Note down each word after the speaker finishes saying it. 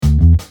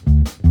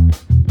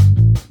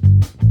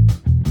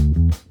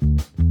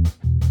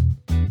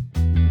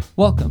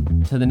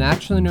Welcome to the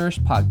Naturally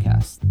Nourished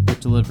podcast that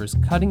delivers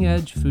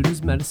cutting-edge food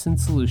as medicine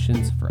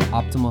solutions for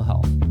optimal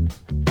health.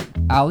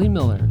 Ali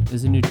Miller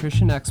is a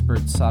nutrition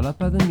expert sought out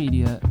by the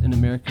media and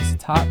America's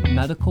top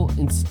medical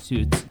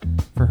institutes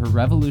for her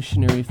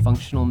revolutionary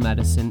functional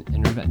medicine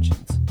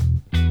interventions.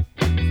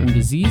 From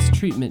disease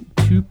treatment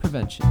to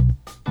prevention,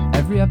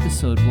 every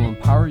episode will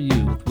empower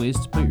you with ways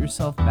to put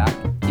yourself back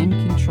in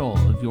control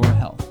of your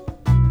health.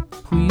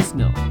 Please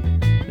note,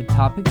 the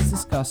topics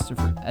discussed are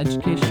for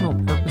educational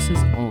purposes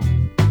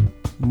only.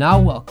 Now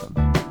welcome,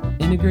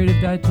 integrative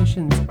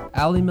dietitians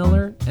Ali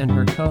Miller and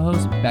her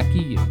co-host Becky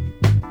Yu.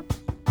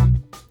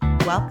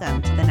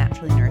 Welcome to the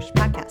Naturally Nourished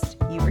podcast.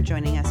 You are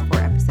joining us for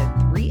episode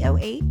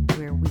 308,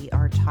 where we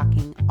are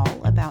talking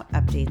all about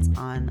updates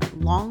on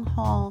long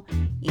haul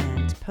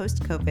and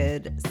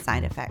post-COVID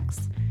side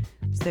effects.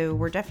 So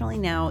we're definitely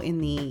now in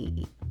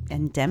the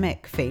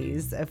endemic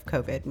phase of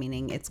COVID,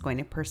 meaning it's going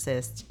to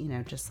persist,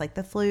 just like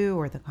the flu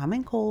or the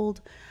common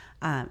cold.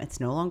 It's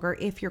no longer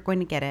if you're going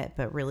to get it,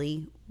 but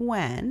really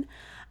when,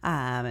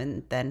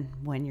 and then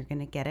when you're going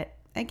to get it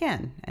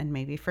again, and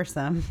maybe for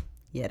some,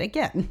 yet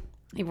again.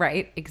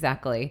 Right,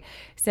 exactly.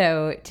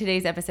 So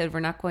today's episode, we're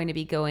not going to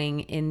be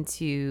going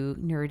into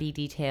nerdy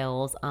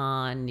details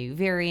on new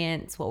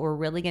variants. What we're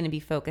really going to be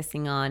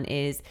focusing on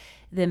is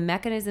the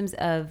mechanisms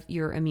of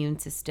your immune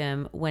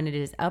system when it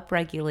is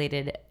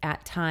upregulated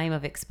at time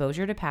of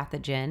exposure to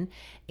pathogen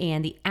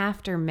and the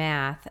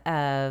aftermath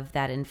of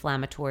that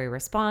inflammatory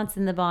response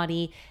in the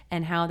body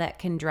and how that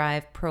can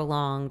drive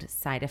prolonged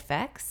side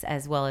effects,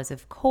 as well as,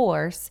 of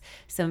course,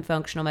 some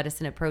functional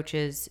medicine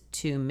approaches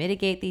to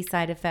mitigate these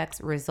side effects,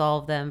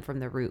 resolve them from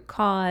the root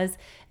cause,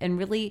 and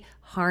really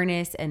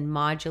harness and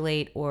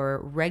modulate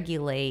or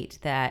regulate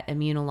that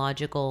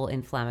immunological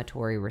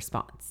inflammatory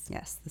response.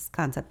 Yes, this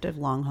concept of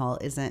long haul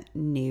isn't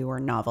new or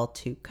novel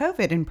to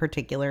COVID in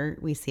particular.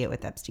 We see it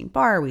with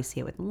Epstein-Barr, we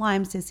see it with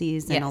Lyme's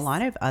disease, and a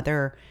lot of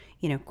other,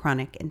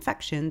 chronic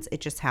infections.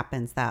 It just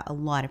happens that a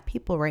lot of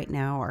people right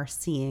now are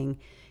seeing,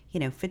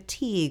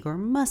 fatigue or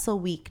muscle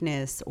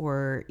weakness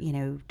or,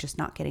 just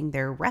not getting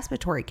their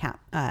respiratory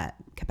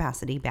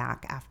capacity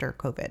back after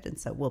COVID. And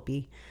so we'll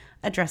be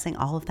addressing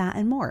all of that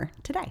and more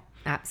today.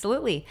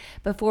 Absolutely.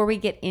 Before we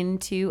get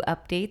into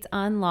updates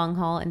on long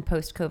haul and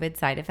post-COVID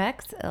side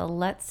effects,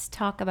 let's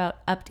talk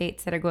about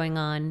updates that are going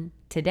on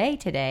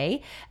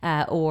today,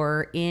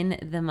 or in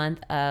the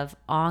month of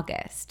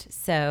August.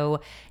 So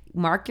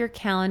mark your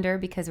calendar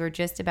because we're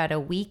just about a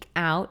week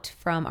out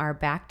from our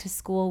back to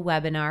school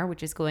webinar,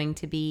 which is going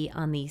to be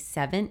on the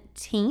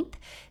 17th.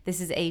 This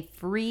is a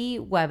free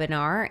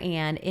webinar,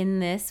 and in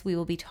this we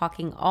will be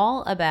talking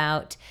all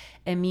about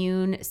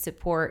immune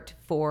support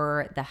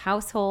for the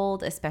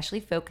household,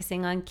 especially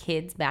focusing on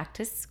kids back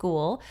to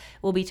school.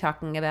 We'll be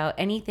talking about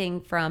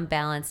anything from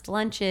balanced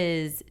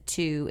lunches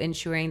to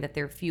ensuring that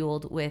they're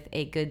fueled with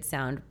a good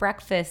sound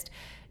breakfast,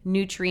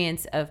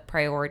 nutrients of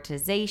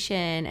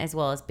prioritization, as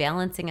well as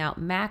balancing out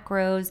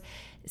macros,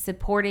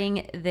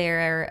 supporting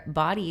their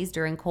bodies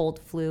during cold,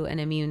 flu, and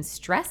immune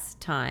stress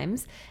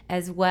times,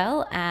 as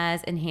well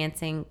as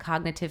enhancing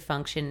cognitive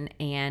function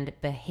and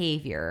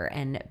behavior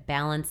and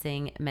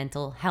balancing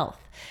mental health.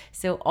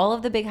 So all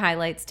of the big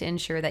highlights to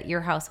ensure that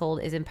your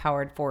household is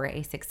empowered for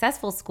a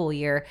successful school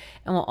year,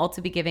 and we'll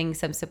also be giving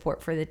some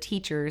support for the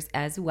teachers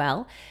as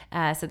well.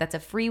 So that's a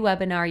free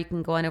webinar. You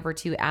can go on over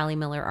to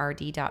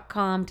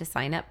alimillerrd.com to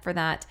sign up for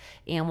that,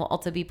 and we'll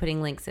also be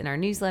putting links in our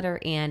newsletter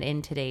and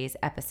in today's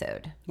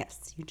episode.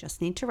 Yes, you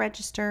just need to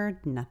register,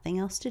 nothing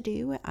else to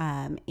do,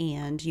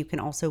 and you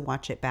can also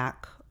watch it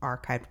back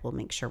archived. We'll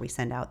make sure we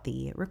send out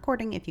the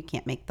recording if you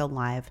can't make the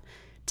live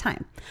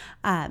time.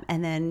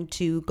 And then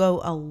to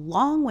go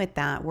along with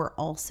that, we're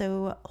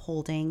also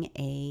holding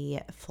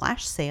a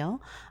flash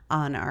sale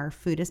on our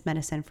Food as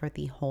Medicine for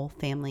the Whole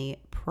Family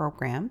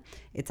program.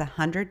 It's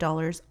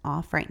 $100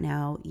 off right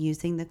now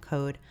using the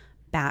code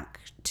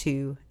back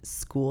to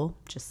school,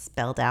 just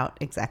spelled out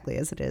exactly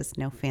as it is,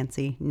 no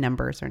fancy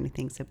numbers or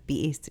anything. So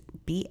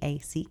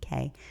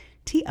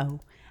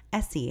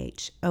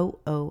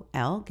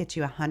BACKTOSCHOOL gets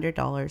you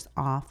 $100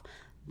 off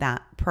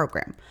that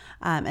program.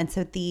 And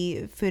so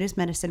the Food as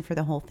Medicine for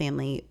the Whole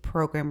Family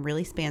program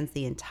really spans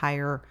the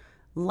entire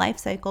life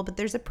cycle, but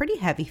there's a pretty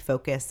heavy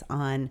focus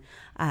on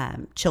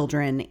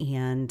children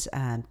and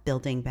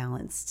building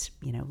balanced,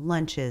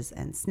 lunches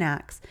and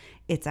snacks.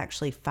 It's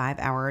actually 5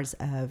 hours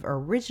of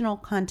original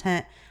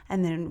content.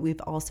 And then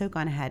we've also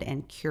gone ahead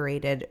and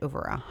curated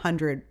over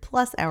 100+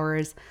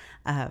 hours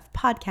of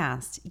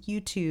podcasts,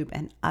 YouTube,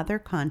 and other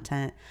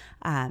content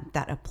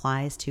that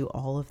applies to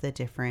all of the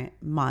different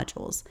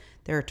modules.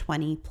 There are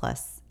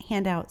 20+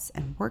 handouts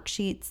and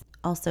worksheets.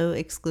 Also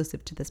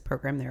exclusive to this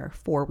program, there are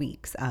 4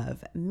 weeks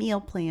of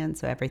meal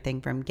plans. So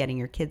everything from getting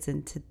your kids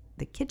into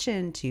the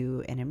kitchen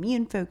to an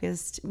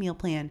immune-focused meal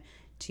plan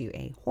to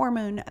a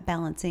hormone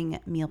balancing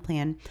meal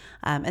plan.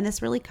 And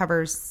this really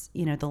covers,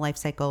 the life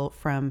cycle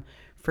from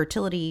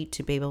fertility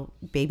to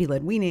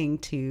baby-led weaning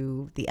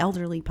to the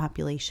elderly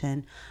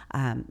population.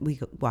 We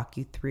walk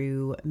you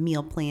through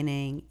meal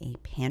planning, a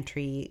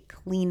pantry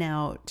clean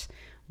out,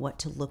 what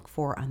to look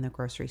for on the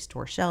grocery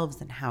store shelves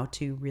and how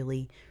to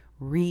really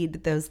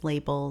read those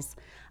labels.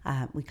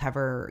 We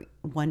cover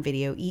one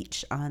video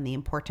each on the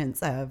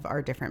importance of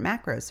our different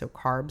macros, so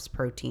carbs,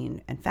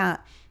 protein, and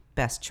fat,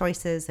 best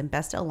choices and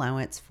best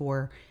allowance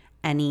for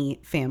any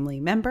family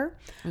member.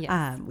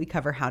 Yes. We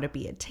cover how to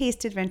be a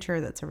taste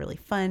adventurer. That's a really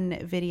fun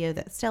video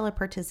that Stella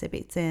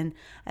participates in.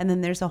 And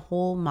then there's a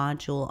whole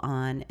module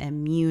on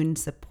immune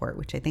support,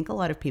 which I think a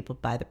lot of people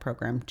buy the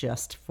program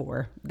just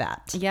for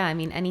that. Yeah, I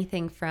mean,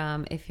 anything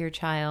from if your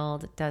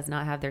child does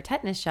not have their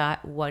tetanus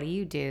shot, what do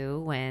you do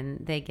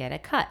when they get a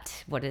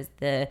cut? What is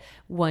the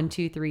 1,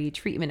 2, 3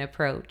 treatment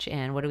approach?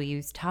 And what do we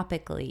use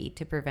topically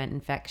to prevent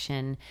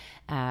infection?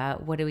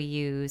 What do we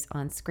use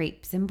on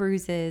scrapes and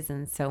bruises,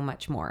 and so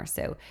much more?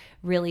 So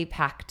really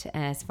packed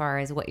as far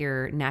as what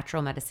your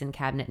natural medicine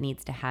cabinet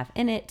needs to have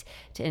in it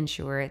to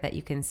ensure that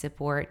you can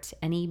support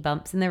any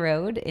bumps in the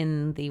road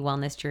in the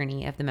wellness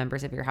journey of the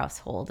members of your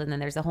household. And then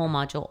there's a whole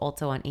module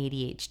also on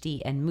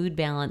ADHD and mood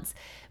balance,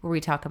 where we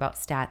talk about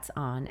stats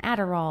on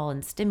Adderall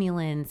and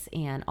stimulants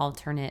and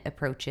alternate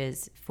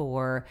approaches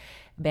for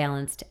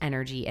balanced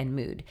energy and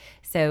mood.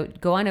 So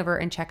go on over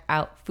and check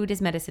out Food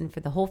is Medicine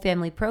for the Whole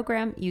Family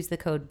program. Use the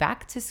code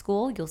Back to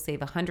School. You'll save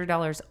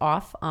 $100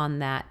 off on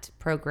that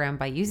program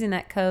by using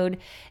that code,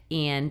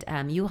 and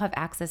you'll have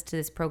access to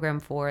this program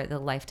for the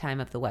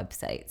lifetime of the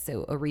website.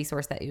 So a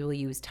resource that you will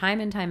use time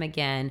and time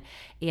again,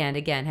 and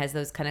again has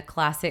those kind of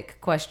classic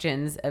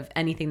questions of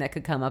anything that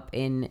could come up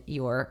in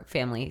your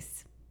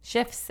family's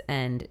shifts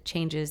and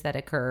changes that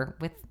occur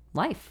with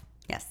life.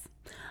 Yes.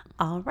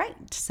 All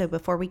right. So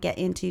before we get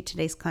into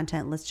today's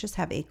content, let's just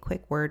have a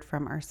quick word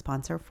from our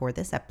sponsor for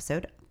this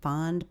episode,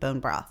 Fond Bone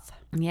Broth.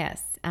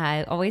 Yes,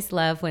 I always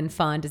love when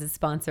Fond is a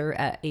sponsor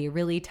at a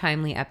really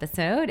timely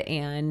episode.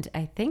 And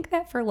I think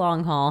that for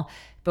long haul,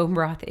 bone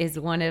broth is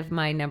one of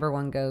my number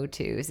one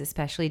go-tos,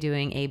 especially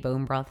doing a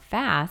bone broth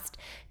fast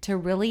to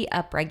really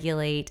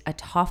upregulate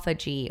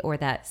autophagy, or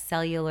that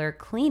cellular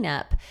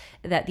cleanup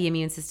that the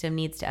immune system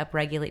needs to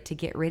upregulate to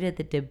get rid of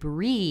the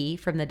debris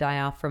from the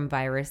diaphragm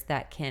virus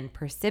that can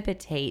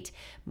precipitate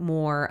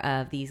more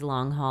of these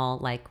long haul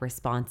like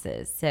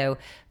responses. So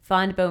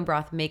Fond Bone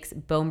Broth makes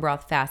bone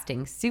broth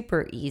fasting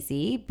super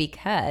easy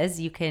because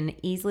you can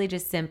easily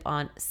just sip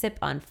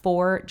on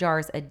 4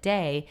 jars a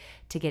day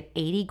to get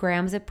 80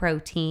 grams of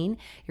protein.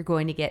 You're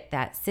going to get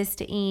that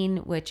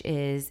cysteine, which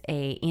is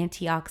a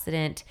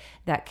antioxidant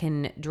that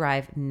can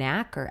drive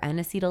NAC, or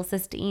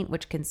N-acetylcysteine,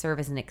 which can serve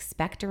as an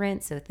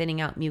expectorant, so thinning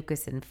out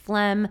mucus and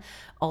phlegm,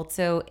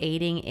 also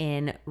aiding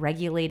in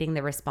regulating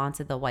the response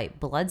of the white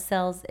blood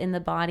cells in the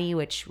body,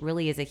 which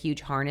really is a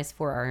huge harness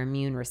for our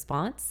immune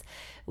response.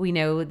 We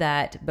know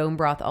that bone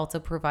broth also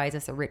provides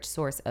us a rich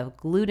source of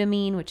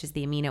glutamine, which is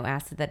the amino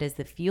acid that is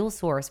the fuel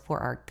source for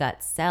our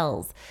gut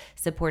cells,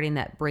 supporting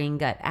that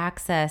brain-gut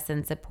axis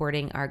and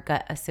supporting our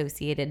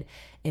gut-associated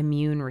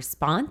immune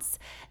response.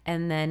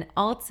 And then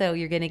also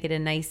you're going to get a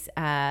nice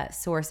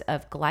source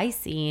of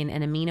glycine,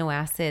 an amino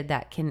acid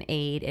that can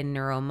aid in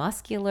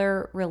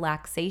neuromuscular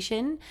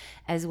relaxation,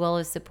 as well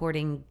as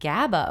supporting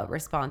GABA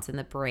response in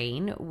the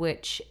brain,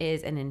 which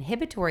is an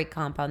inhibitory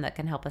compound that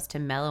can help us to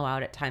mellow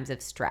out at times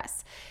of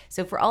stress.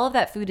 So for all of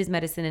that food is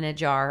medicine in a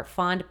jar,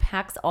 Fond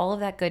packs all of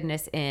that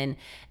goodness in.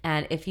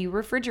 And if you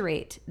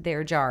refrigerate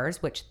their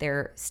jars, which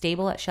they're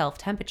stable at shelf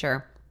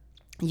temperature,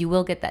 you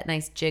will get that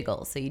nice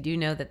jiggle. So you do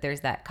know that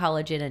there's that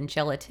collagen and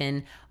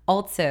gelatin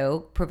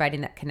also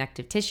providing that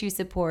connective tissue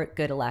support,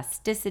 good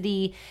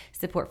elasticity,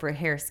 support for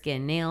hair,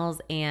 skin, nails,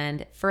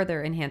 and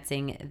further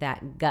enhancing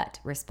that gut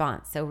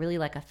response. So really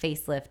like a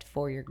facelift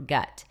for your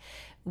gut.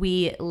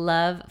 We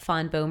love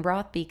Fond Bone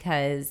Broth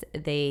because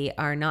they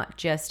are not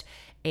just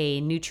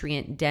a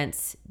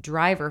nutrient-dense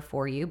driver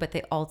for you, but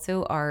they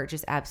also are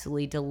just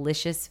absolutely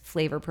delicious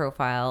flavor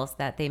profiles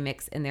that they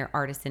mix in their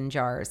artisan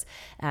jars.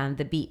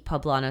 The beet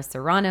poblano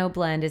serrano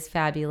blend is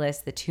fabulous.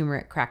 The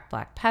turmeric cracked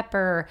black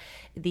pepper,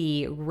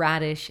 the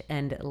radish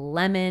and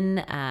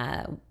lemon,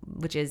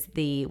 which is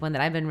the one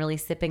that I've been really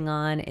sipping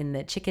on in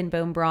the chicken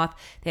bone broth.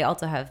 They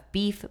also have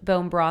beef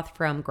bone broth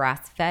from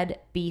grass-fed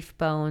beef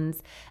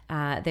bones.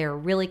 They're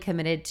really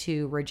committed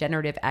to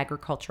regenerative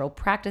agricultural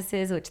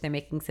practices, which they're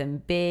making some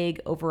big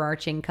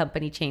overarching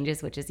company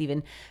changes, which is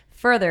even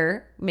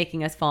further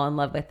making us fall in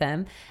love with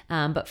them.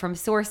 But from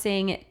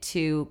sourcing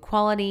to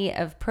quality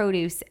of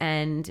produce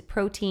and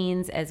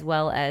proteins, as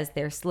well as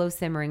their slow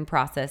simmering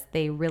process,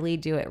 they really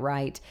do it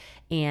right.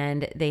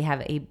 And they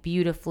have a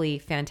beautifully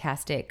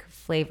fantastic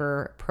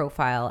flavor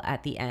profile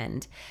at the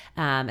end.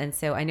 And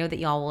so I know that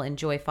y'all will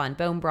enjoy Fond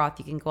Bone Broth.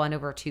 You can go on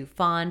over to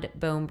Fond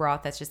Bone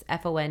Broth. That's just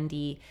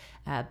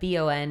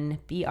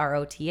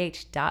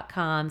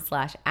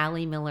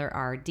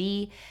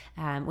FondBonebroth.com/AllieMillerRD.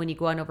 When you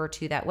go on over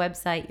to that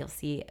website, you'll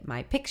see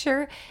my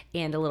picture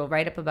and a little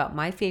write-up about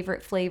my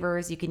favorite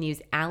flavors. You can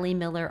use Allie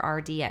Miller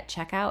RD at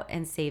checkout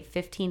and save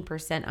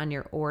 15% on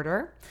your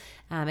order.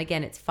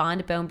 Again, it's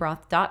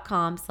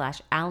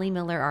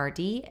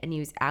FondBonebroth.com/AllieMillerRD and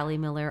use Allie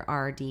Miller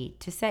RD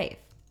to save.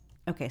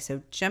 Okay,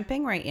 so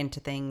jumping right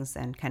into things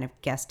and kind of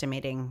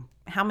guesstimating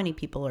how many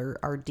people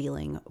are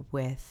dealing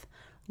with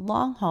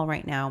long haul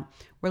right now,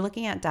 we're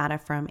looking at data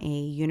from a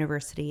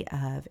University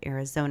of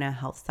Arizona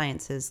Health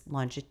Sciences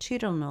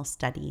longitudinal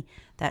study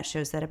that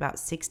shows that about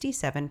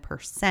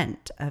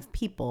 67% of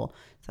people,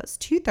 so that's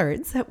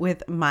 2/3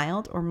 with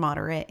mild or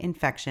moderate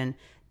infection,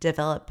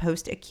 develop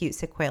post-acute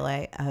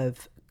sequelae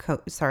of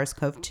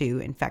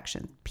SARS-CoV-2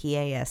 infection,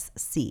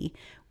 PASC,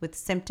 with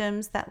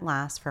symptoms that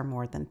last for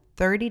more than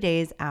 30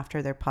 days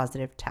after their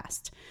positive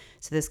test.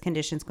 So this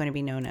condition is going to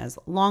be known as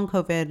long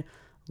COVID,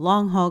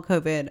 long haul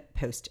COVID,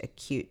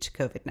 post-acute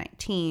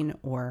COVID-19,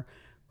 or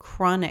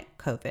chronic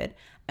COVID.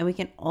 And we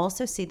can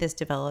also see this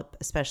develop,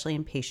 especially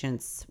in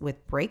patients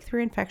with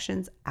breakthrough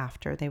infections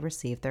after they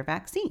receive their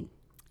vaccine.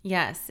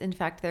 Yes. In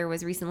fact, there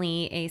was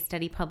recently a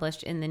study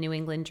published in the New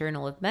England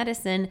Journal of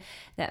Medicine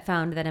that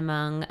found that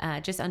among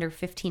just under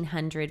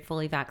 1,500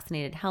 fully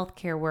vaccinated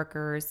healthcare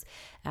workers,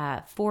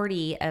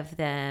 40 of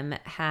them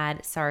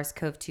had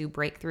SARS-CoV-2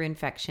 breakthrough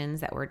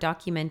infections that were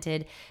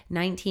documented.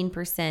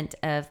 19%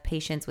 of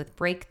patients with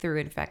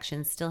breakthrough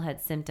infections still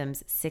had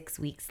symptoms 6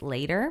 weeks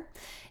later.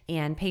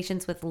 And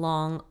patients with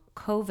long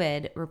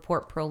COVID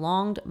report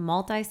prolonged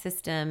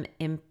multi-system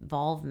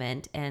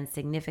involvement and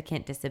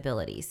significant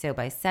disability. So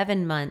by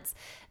 7 months,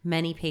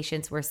 many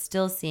patients we're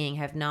still seeing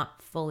have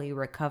not fully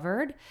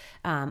recovered.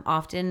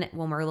 Often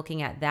when we're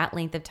looking at that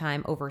length of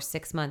time over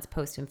 6 months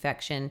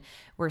post-infection,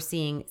 we're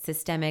seeing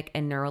systemic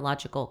and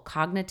neurological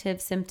cognitive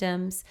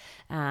symptoms.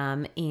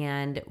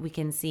 And we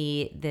can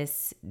see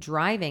this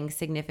driving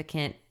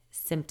significant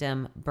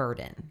symptom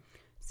burden.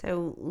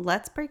 So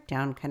let's break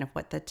down kind of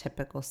what the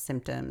typical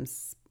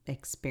symptoms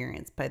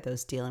experienced by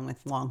those dealing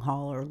with long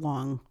haul or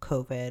long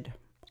COVID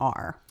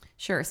are.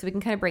 Sure. So we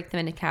can kind of break them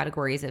into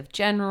categories of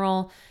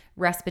general,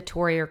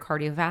 respiratory or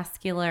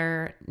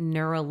cardiovascular,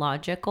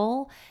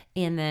 neurological,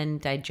 and then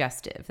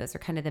digestive. Those are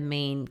kind of the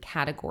main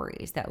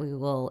categories that we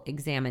will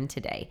examine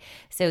today.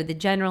 So the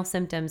general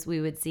symptoms, we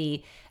would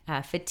see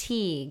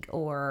fatigue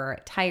or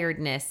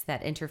tiredness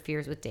that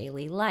interferes with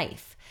daily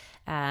life.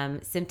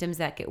 Symptoms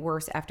that get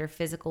worse after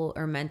physical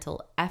or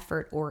mental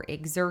effort or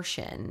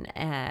exertion.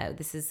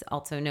 This is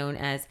also known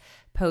as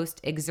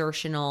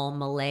post-exertional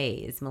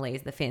malaise.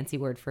 Malaise, the fancy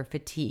word for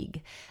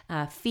fatigue.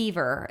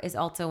 Fever is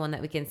also one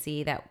that we can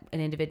see that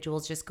an individual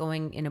is just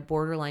going in a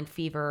borderline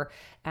fever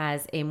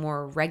as a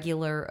more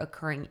regular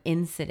occurring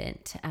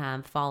incident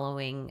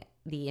following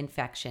the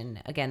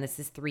infection. Again, this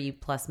is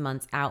 3+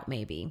 months out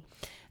maybe.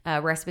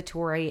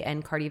 Respiratory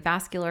and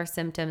cardiovascular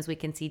symptoms, we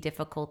can see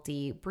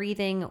difficulty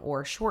breathing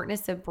or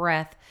shortness of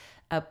breath,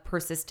 a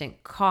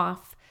persistent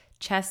cough,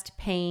 chest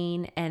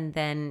pain, and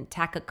then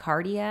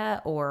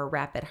tachycardia or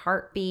rapid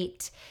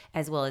heartbeat,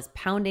 as well as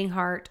pounding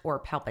heart or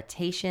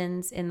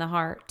palpitations in the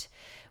heart.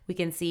 We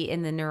can see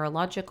in the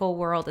neurological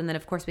world, and then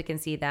of course we can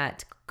see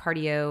that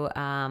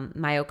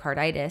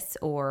myocarditis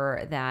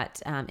or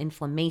that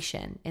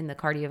inflammation in the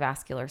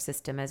cardiovascular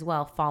system as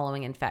well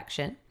following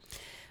infection.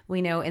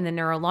 We know in the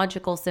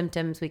neurological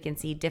symptoms, we can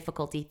see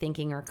difficulty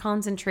thinking or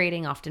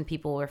concentrating. Often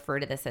people refer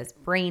to this as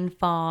brain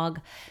fog,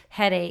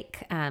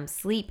 headache,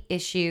 sleep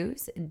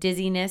issues,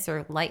 dizziness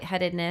or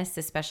lightheadedness,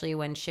 especially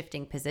when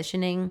shifting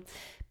positioning,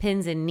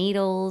 pins and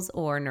needles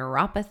or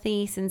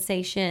neuropathy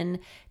sensation,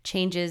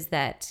 changes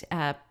that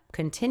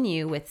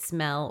continue with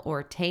smell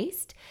or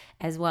taste,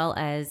 as well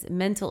as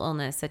mental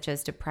illness such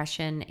as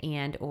depression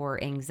and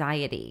or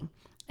anxiety.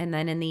 And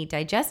then in the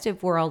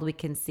digestive world, we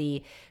can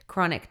see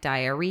chronic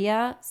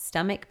diarrhea,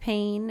 stomach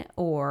pain,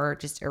 or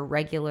just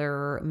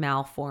irregular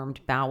malformed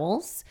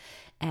bowels.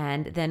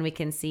 And then we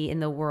can see in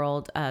the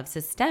world of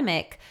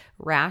systemic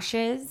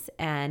rashes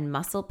and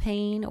muscle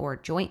pain or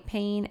joint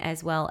pain,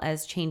 as well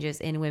as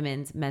changes in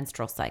women's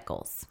menstrual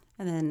cycles.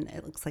 And then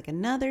it looks like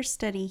another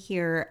study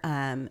here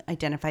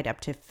identified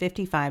up to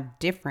 55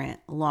 different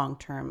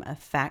long-term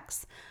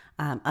effects.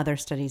 Other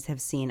studies have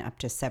seen up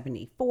to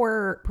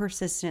 74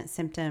 persistent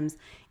symptoms.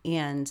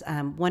 And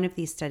one of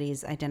these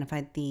studies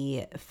identified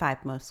the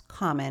 5 most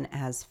common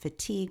as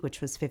fatigue,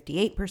 which was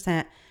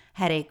 58%,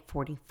 headache,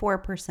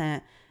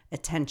 44%,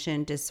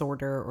 attention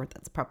disorder, or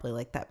that's probably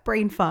like that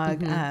brain fog,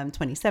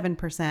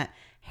 27%,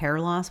 hair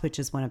loss, which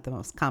is one of the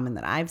most common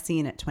that I've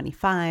seen at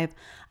 25%,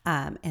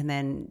 and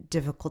then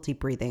difficulty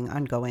breathing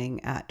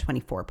ongoing at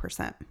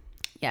 24%.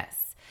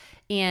 Yes.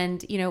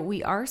 And,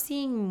 we are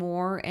seeing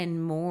more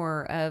and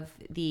more of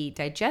the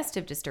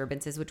digestive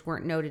disturbances, which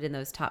weren't noted in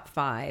those top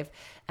 5,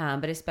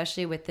 but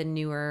especially with the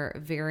newer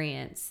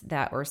variants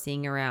that we're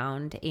seeing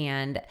around.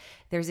 And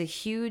there's a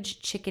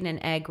huge chicken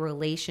and egg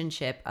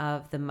relationship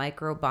of the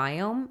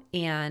microbiome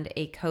and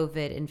a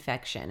COVID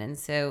infection. And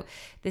so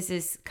this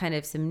is kind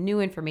of some new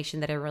information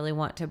that I really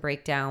want to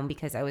break down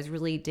because I was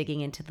really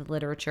digging into the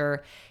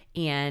literature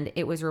And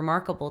it was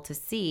remarkable to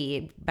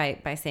see,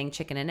 by saying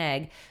chicken and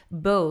egg,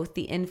 both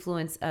the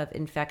influence of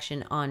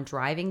infection on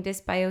driving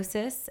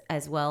dysbiosis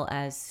as well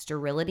as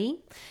sterility.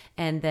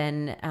 And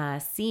then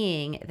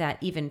seeing that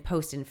even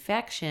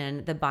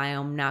post-infection, the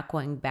biome not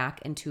going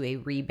back into a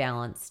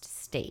rebalanced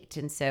state.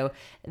 And so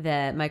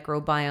the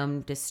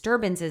microbiome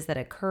disturbances that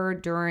occur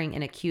during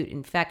an acute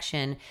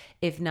infection,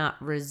 if not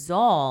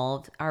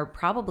resolved, are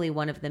probably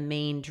one of the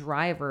main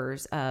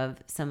drivers of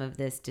some of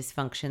this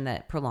dysfunction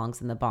that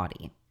prolongs in the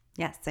body.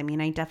 Yes. I mean,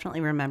 I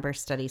definitely remember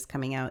studies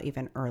coming out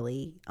even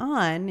early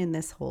on in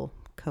this whole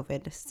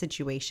COVID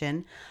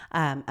situation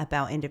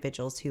about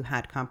individuals who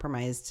had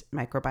compromised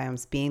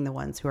microbiomes being the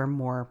ones who are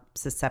more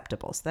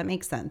susceptible. So that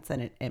makes sense.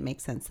 And it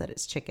makes sense that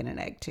it's chicken and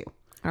egg too.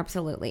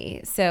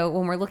 Absolutely. So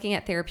when we're looking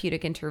at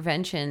therapeutic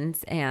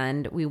interventions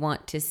and we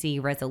want to see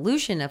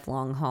resolution of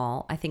long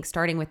haul, I think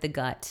starting with the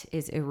gut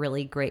is a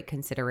really great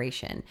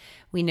consideration.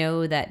 We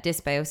know that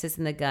dysbiosis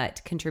in the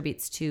gut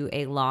contributes to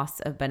a loss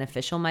of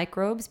beneficial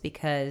microbes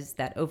because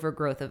that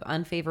overgrowth of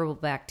unfavorable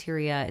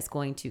bacteria is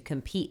going to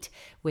compete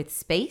with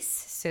space,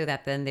 so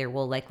that then there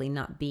will likely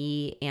not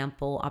be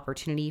ample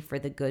opportunity for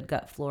the good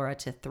gut flora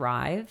to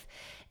thrive.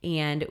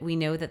 And we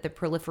know that the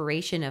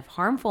proliferation of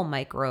harmful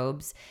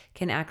microbes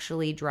can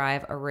actually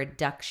drive a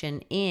reduction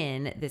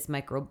in this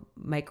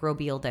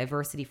microbial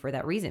diversity for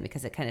that reason,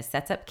 because it kind of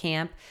sets up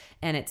camp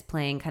and it's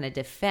playing kind of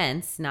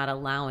defense, not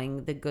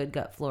allowing the good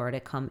gut flora to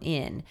come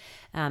in.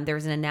 There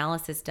was an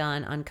analysis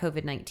done on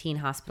COVID-19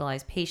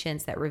 hospitalized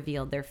patients that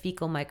revealed their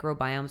fecal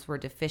microbiomes were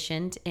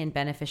deficient in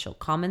beneficial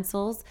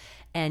commensals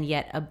and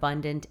yet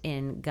abundant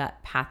in gut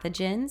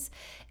pathogens.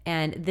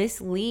 And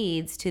this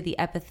leads to the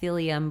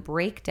epithelium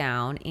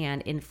breakdown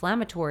and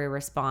inflammatory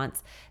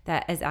response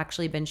that has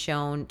actually been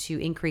shown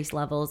to increase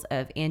levels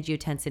of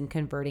angiotensin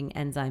converting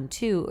enzyme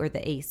 2, or the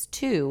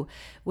ACE2,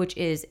 which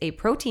is a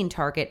protein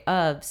target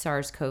of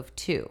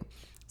SARS-CoV-2.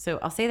 So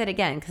I'll say that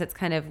again because it's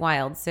kind of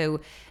wild. So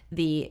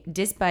the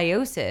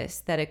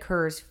dysbiosis that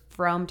occurs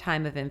from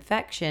time of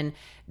infection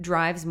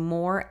drives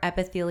more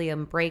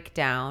epithelium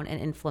breakdown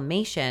and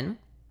inflammation.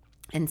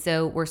 And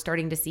so we're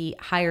starting to see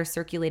higher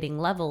circulating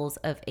levels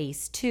of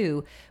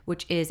ACE2,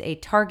 which is a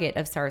target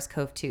of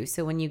SARS-CoV-2.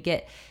 So when you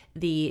get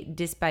the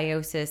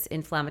dysbiosis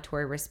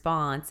inflammatory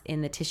response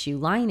in the tissue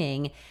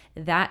lining,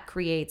 that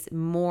creates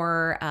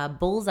more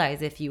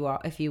bullseyes, if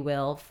you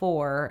will,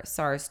 for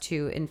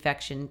SARS-2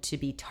 infection to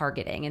be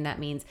targeting. And that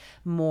means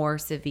more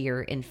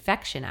severe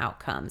infection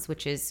outcomes,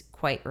 which is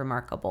quite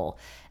remarkable.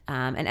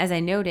 And as I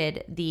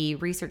noted, the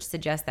research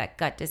suggests that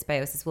gut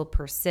dysbiosis will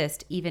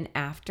persist even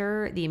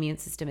after the immune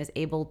system is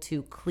able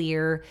to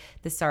clear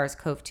the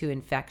SARS-CoV-2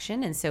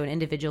 infection. And so an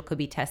individual could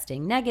be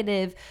testing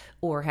negative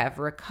or have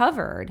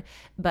recovered,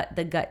 but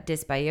the gut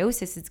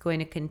dysbiosis is going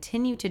to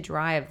continue to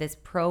drive this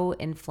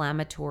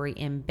pro-inflammatory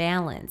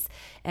imbalance.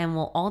 And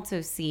we'll also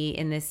see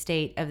in this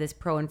state of this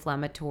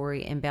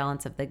pro-inflammatory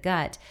imbalance of the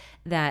gut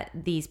that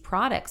these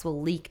products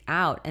will leak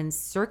out and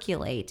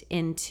circulate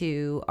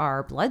into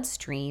our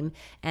bloodstream.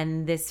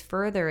 And this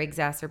further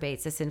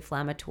exacerbates this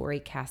inflammatory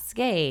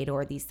cascade,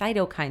 or these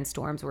cytokine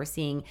storms. We're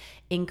seeing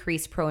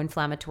increased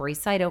pro-inflammatory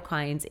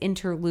cytokines,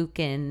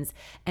 interleukins,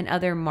 and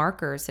other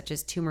markers such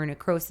as tumor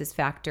necrosis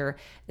factor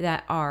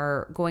that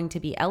are going to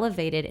be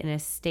elevated in a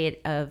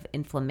state of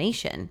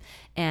inflammation.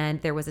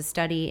 And there was a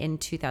study in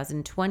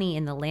 2020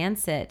 in the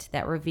Lancet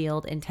that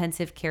revealed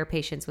intensive care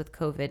patients with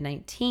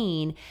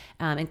COVID-19,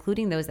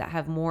 including those that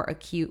have more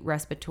acute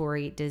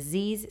respiratory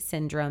disease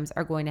syndromes,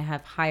 are going to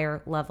have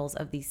higher levels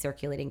of these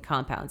circulating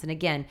compounds. And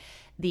again,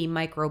 the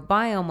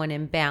microbiome, when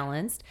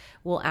imbalanced,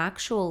 will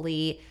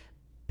actually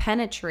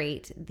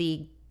penetrate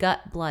the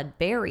gut-blood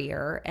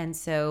barrier. And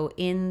so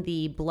in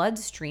the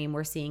bloodstream,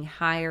 we're seeing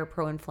higher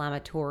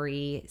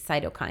pro-inflammatory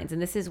cytokines.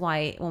 And this is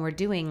why when we're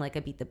doing like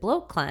a Beat the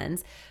Bloat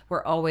cleanse,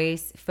 we're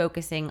always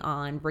focusing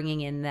on bringing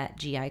in that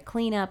GI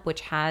cleanup,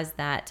 which has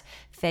that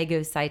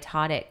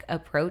phagocytotic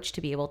approach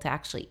to be able to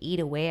actually eat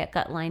away at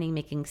gut lining,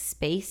 making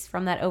space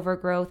from that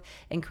overgrowth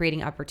and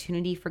creating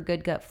opportunity for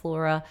good gut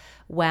flora,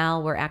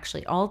 while we're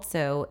actually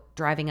also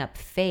driving up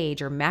phage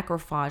or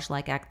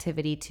macrophage-like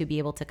activity to be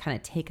able to kind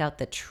of take out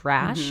the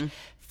trash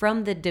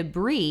from the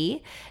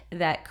debris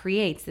that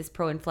creates this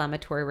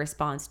pro-inflammatory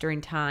response during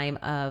time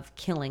of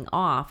killing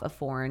off a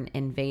foreign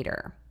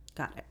invader.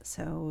 Got it.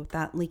 So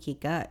that leaky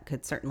gut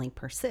could certainly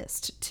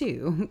persist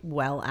too,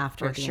 well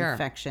after the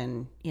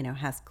infection,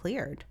 has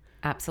cleared.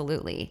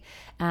 Absolutely.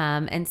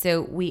 And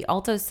so we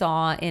also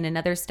saw in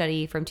another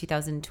study from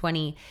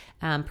 2020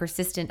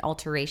 persistent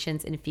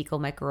alterations in fecal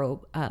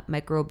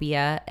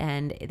microbia,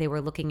 and they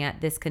were looking at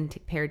this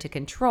compared to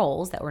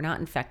controls that were not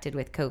infected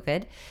with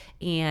COVID.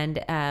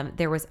 And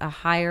there was a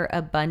higher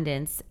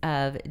abundance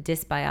of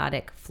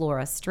dysbiotic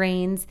flora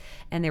strains,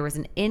 and there was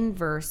an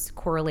inverse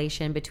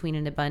correlation between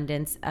an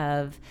abundance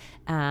of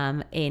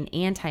an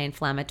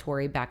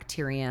anti-inflammatory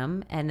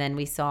bacterium, and then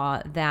we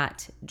saw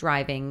that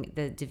driving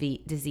the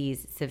disease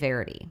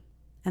severity.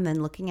 And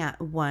then looking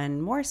at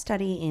one more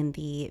study in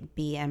the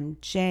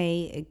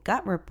BMJ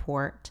gut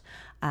report,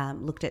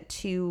 looked at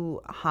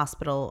 2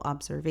 hospital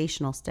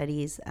observational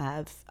studies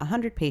of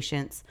 100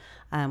 patients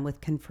with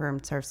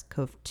confirmed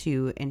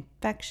SARS-CoV-2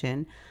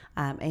 infection,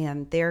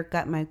 and their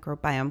gut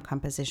microbiome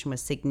composition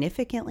was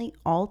significantly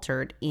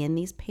altered in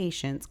these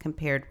patients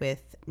compared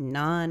with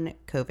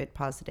non-COVID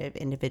positive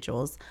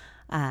individuals,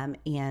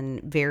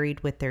 and varied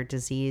with their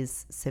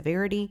disease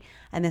severity.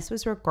 And this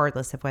was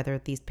regardless of whether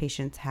these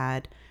patients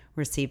had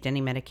received any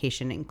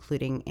medication,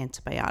 including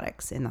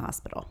antibiotics, in the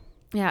hospital.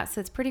 Yeah, so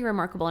it's pretty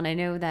remarkable. And I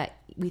know that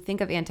we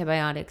think of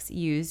antibiotics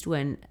used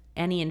when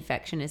any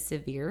infection is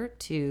severe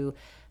to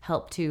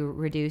help to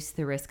reduce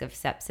the risk of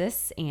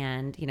sepsis.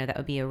 And, that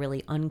would be a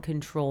really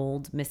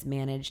uncontrolled,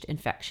 mismanaged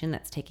infection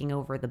that's taking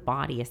over the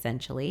body,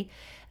 essentially.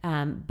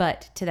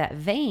 But to that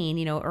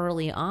vein,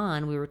 early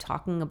on, we were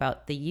talking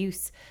about the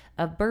use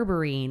of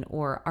berberine,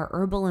 or our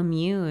Herbal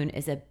Immune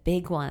is a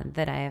big one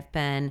that I have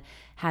been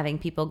having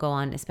people go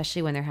on,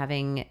 especially when they're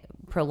having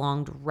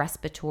prolonged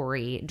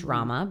respiratory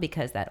drama,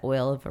 because that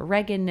oil of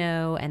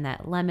oregano and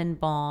that lemon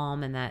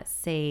balm and that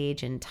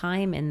sage and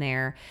thyme in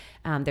there.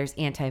 There's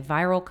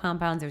antiviral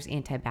compounds, there's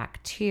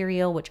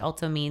antibacterial, which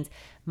also means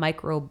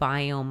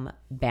microbiome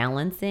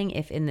balancing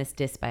if in this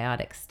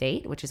dysbiotic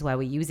state, which is why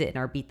we use it in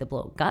our Beat the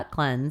Bloat gut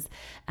cleanse.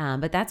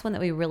 But that's one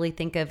that we really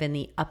think of in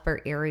the upper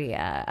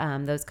area.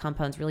 Those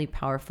compounds really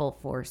powerful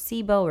for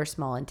SIBO, or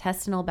small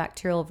intestinal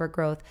bacterial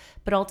overgrowth,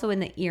 but also in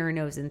the ear,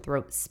 nose, and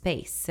throat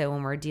space. So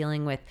when we're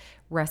dealing with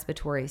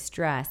respiratory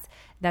stress,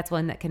 that's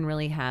one that can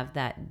really have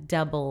that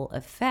double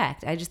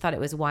effect. I just thought it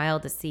was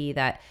wild to see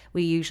that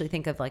we usually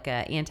think of like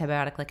an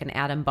antibiotic, like an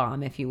atom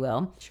bomb, if you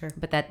will. Sure.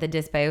 But that the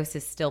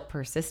dysbiosis still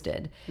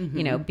persisted,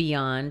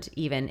 beyond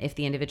even if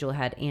the individual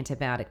had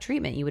antibiotic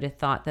treatment. You would have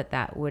thought that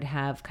that would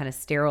have kind of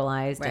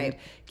sterilized and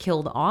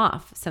killed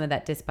off some of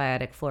that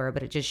dysbiotic flora,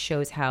 but it just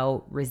shows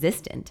how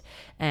resistant.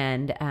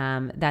 And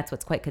that's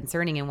what's quite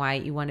concerning, and why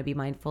you want to be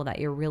mindful that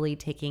you're really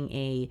taking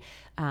a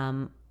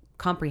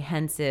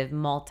comprehensive,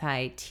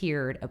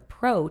 multi-tiered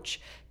approach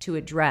to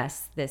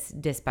address this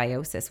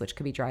dysbiosis, which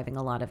could be driving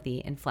a lot of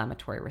the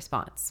inflammatory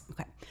response.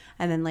 Okay.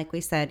 And then, like we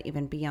said,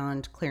 even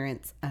beyond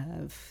clearance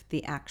of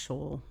the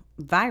actual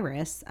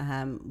virus,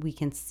 we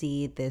can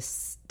see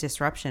this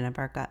disruption of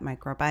our gut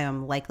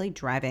microbiome likely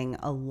driving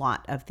a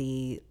lot of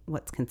the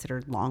what's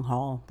considered long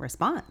haul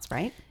response,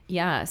 right?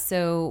 Yeah.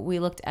 So we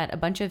looked at a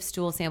bunch of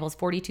stool samples,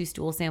 42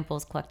 stool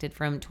samples collected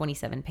from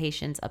 27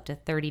 patients up to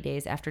 30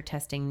 days after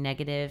testing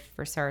negative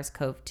for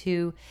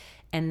SARS-CoV-2.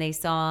 And they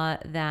saw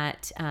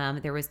that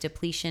there was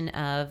depletion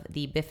of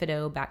the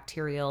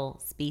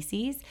bifidobacterial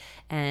species.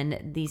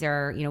 And these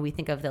are, we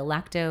think of the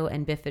lacto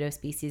and bifido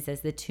species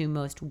as the 2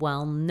 most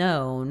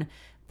well-known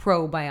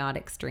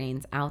probiotic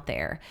strains out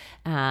there.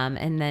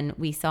 And then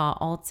we saw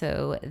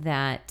also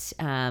that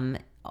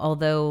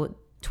although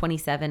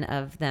 27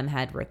 of them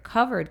had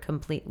recovered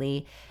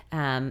completely,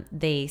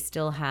 they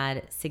still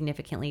had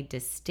significantly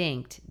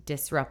distinct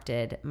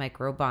disrupted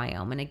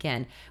microbiome. And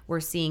again, we're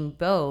seeing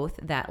both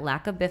that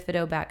lack of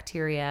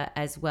bifidobacteria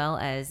as well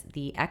as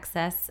the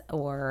excess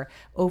or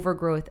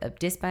overgrowth of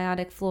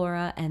dysbiotic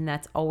flora. And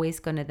that's always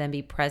going to then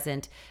be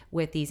present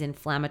with these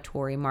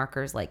inflammatory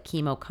markers like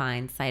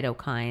chemokines,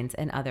 cytokines,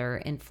 and other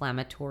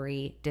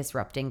inflammatory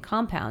disrupting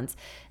compounds.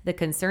 The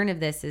concern of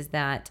this is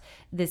that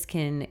this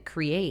can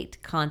create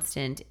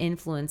constant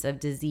influence of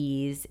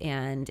disease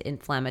and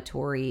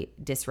inflammatory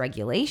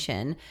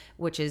dysregulation,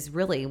 which is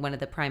really one of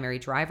the primary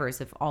drivers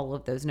of all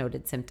of those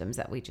noted symptoms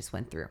that we just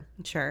went through.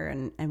 Sure.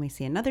 And we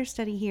see another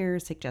study here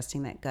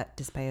suggesting that gut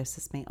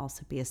dysbiosis may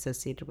also be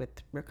associated with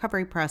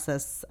recovery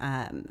process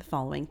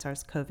following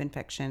SARS-CoV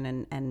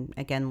infection, and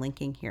again,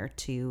 linking here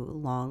to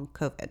long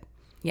COVID.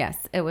 Yes,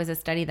 it was a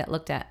study that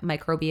looked at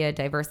microbia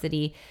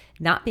diversity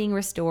not being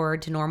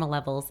restored to normal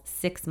levels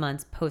 6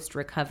 months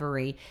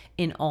post-recovery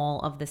in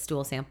all of the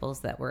stool samples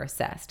that were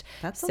assessed.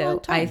 That's a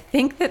long time. I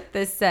think that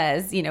this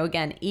says,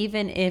 again,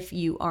 even if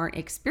you aren't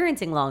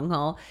experiencing long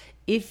haul,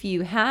 if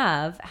you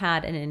have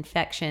had an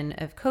infection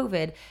of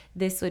COVID,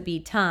 this would be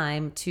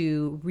time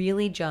to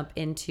really jump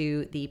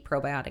into the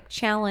probiotic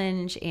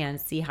challenge and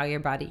see how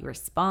your body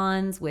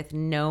responds with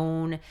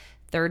known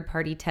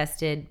third-party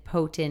tested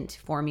potent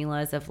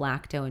formulas of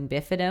lacto and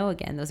bifido.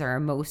 Again, those are our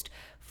most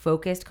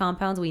focused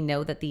compounds. We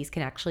know that these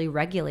can actually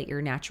regulate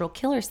your natural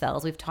killer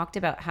cells. We've talked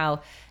about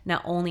how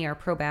not only are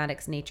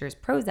probiotics nature's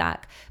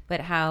Prozac, but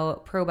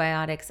how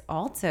probiotics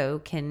also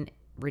can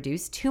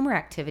reduce tumor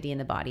activity in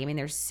the body. I mean,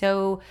 there's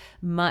so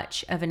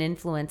much of an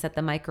influence that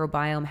the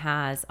microbiome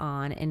has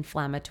on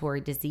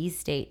inflammatory disease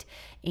state,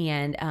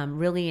 and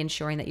really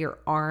ensuring that you're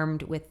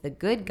armed with the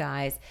good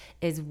guys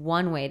is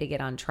one way to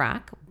get on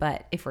track.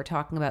 But if we're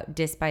talking about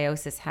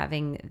dysbiosis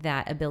having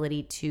that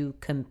ability to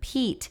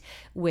compete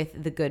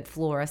with the good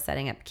flora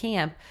setting up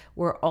camp,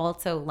 we're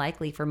also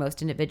likely for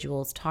most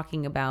individuals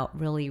talking about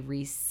really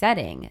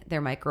resetting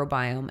their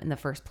microbiome in the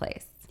first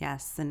place.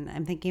 Yes, and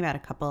I'm thinking about a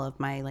couple of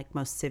my like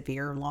most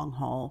severe long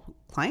haul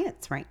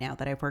clients right now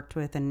that I've worked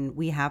with, and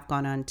we have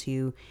gone on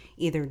to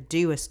either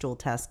do a stool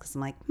test because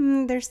I'm like,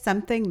 there's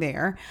something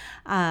there,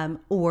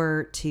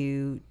 or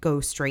to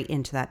go straight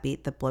into that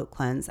beat the bloat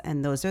cleanse,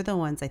 and those are the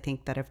ones I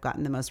think that have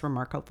gotten the most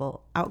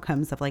remarkable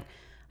outcomes of like,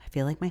 I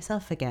feel like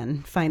myself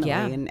again finally,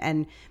 Yeah.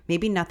 and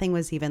maybe nothing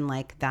was even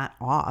like that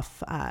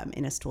off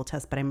in a stool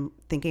test, but I'm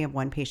thinking of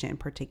one patient in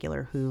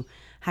particular who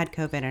had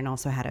COVID and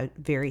also had a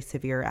very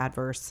severe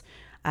adverse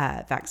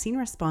vaccine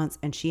response,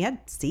 and she had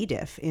C.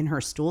 diff in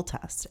her stool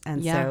test.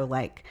 And so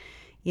like,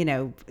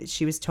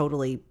 she was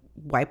totally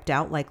wiped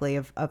out likely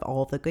of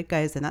all the good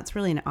guys. And that's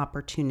really an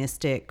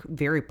opportunistic,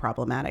 very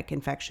problematic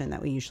infection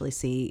that we usually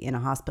see in a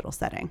hospital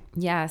setting.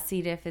 Yeah,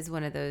 C. diff is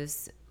one of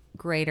those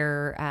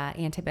greater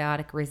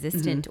antibiotic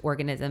resistant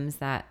organisms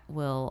that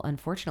will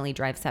unfortunately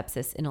drive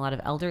sepsis in a lot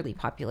of elderly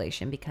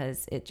population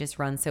because it just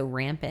runs so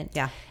rampant.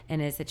 Yeah.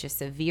 And is such a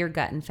severe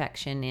gut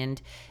infection,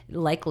 and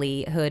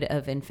likelihood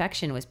of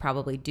infection was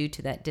probably due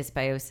to that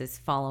dysbiosis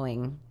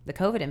following the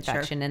COVID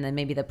infection. And then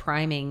maybe the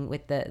priming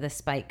with the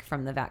spike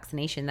from the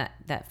vaccination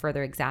that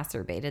further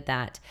exacerbated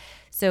that.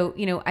 So,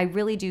 I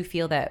really do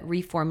feel that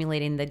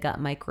reformulating the gut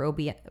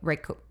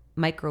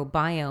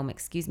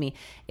microbiome,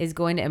 is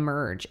going to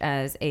emerge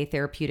as a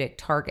therapeutic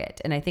target.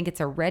 And I think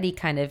it's already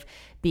kind of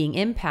being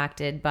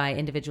impacted by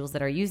individuals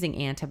that are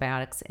using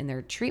antibiotics in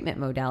their treatment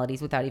modalities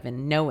without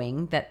even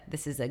knowing that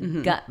this is a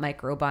gut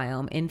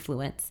microbiome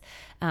influence.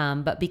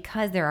 But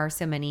because there are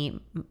so many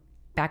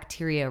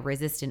bacteria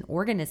resistant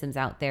organisms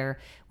out there,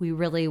 we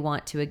really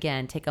want to,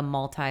 again, take a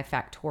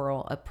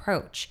multifactorial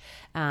approach.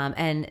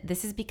 And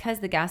this is because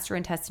the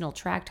gastrointestinal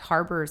tract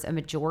harbors a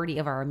majority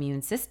of our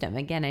immune system.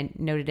 Again, I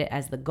noted it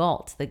as the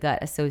GALT, the gut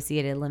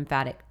associated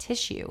lymphatic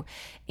tissue.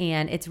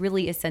 And it's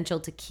really essential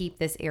to keep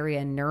this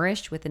area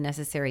nourished with the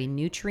necessary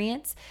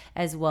nutrients,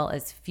 as well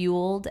as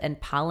fueled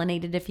and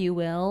pollinated, if you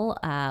will,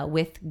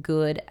 with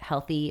good,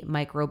 healthy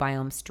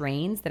microbiome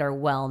strains that are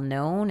well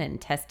known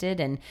and tested.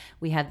 And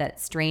we have that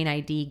strain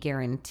ID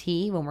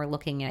guarantee when we're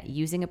looking at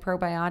using a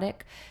probiotic.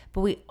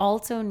 But we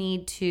also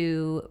need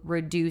to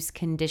reduce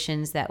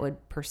conditions that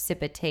would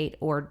precipitate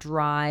or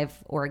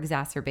drive or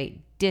exacerbate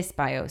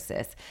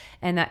dysbiosis.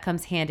 And that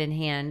comes hand in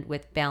hand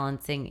with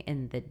balancing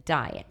in the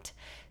diet.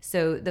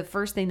 So the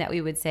first thing that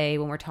we would say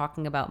when we're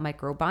talking about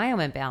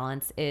microbiome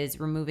imbalance is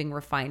removing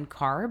refined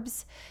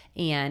carbs.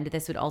 And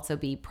this would also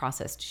be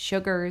processed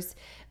sugars.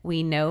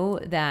 We know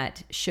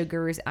that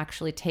sugars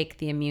actually take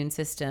the immune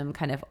system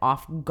kind of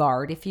off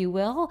guard, if you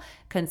will.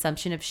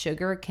 Consumption of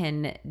sugar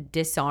can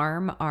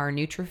disarm our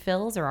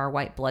neutrophils or our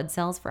white blood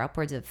cells for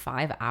upwards of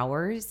 5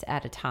 hours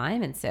at a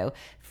time. And so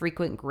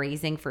frequent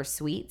grazing for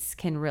sweets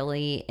can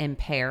really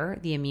impair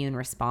the immune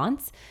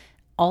response.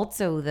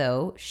 Also,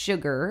 though,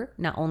 sugar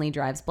not only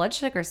drives blood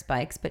sugar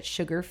spikes, but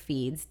sugar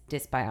feeds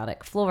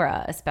dysbiotic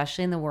flora,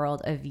 especially in the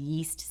world of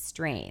yeast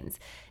strains.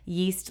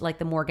 Yeast, like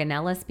the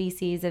Morganella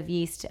species of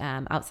yeast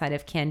outside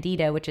of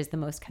Candida, which is the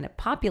most kind of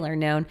popular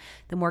known,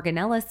 the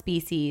Morganella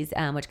species,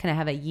 which kind of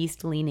have a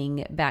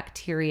yeast-leaning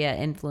bacteria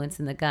influence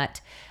in the gut,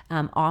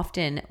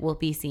 often will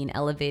be seen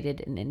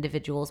elevated in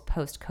individuals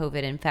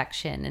post-COVID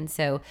infection. And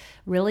so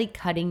really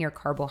cutting your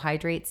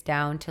carbohydrates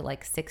down to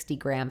like 60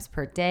 grams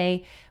per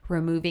day,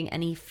 removing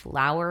any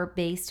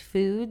flour-based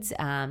foods.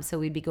 So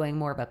we'd be going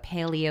more of a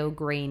paleo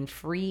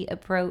grain-free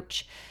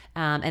approach.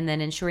 And then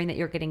ensuring that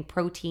you're getting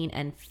protein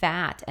and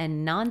fat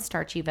and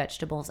non-starchy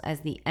vegetables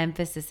as the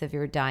emphasis of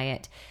your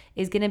diet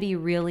is going to be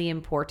really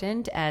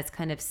important as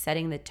kind of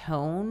setting the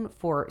tone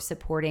for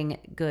supporting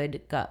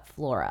good gut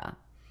flora.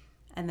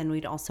 And then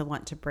we'd also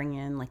want to bring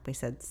in, like we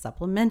said,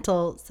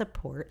 supplemental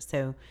support.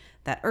 So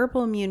that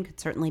herbal immune could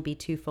certainly be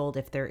twofold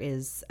if there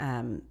is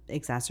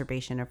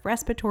exacerbation of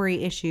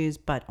respiratory issues,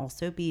 but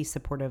also be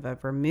supportive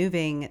of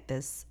removing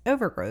this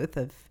overgrowth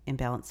of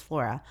imbalanced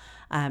flora.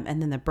 And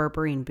then the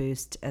berberine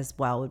boost as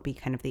well would be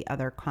kind of the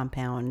other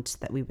compound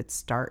that we would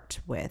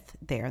start with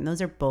there. And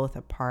those are both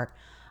a part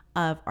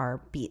of our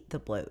Beat the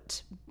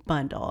Bloat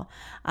bundle.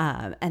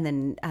 And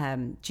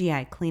then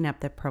GI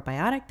cleanup, the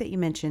probiotic that you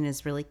mentioned,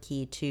 is really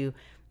key to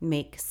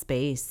make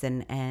space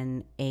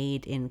and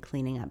aid in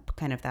cleaning up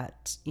kind of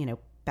that,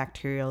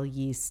 bacterial,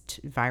 yeast,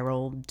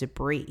 viral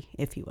debris,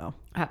 if you will.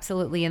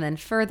 Absolutely. And then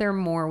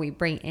furthermore, we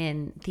bring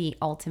in the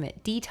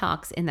Ultimate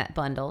Detox in that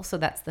bundle. So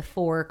that's the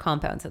 4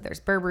 compounds. So there's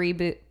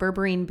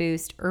berberine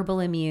boost, herbal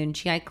immune,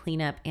 GI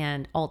cleanup,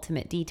 and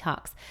Ultimate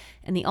Detox.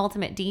 And the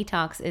Ultimate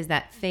Detox is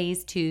that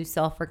phase 2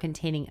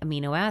 sulfur-containing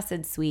amino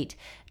acid suite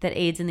that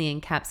aids in the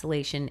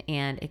encapsulation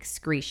and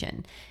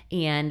excretion.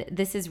 And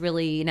this is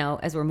really,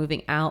 as we're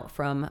moving out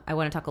from, I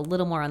want to talk a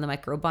little more on the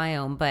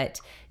microbiome, but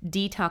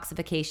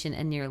detoxification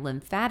in your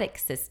lymphatic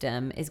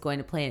system is going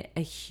to play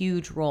a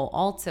huge role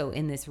also in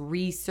in this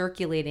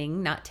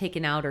recirculating, not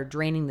taken out or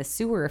draining the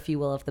sewer, if you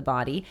will, of the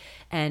body.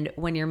 And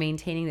when you're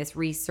maintaining this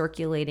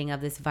recirculating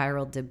of this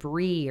viral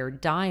debris or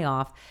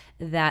die-off,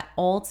 that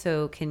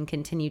also can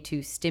continue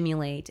to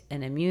stimulate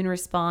an immune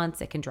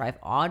response. It can drive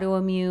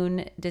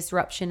autoimmune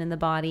disruption in the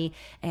body,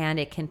 and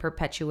it can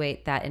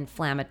perpetuate that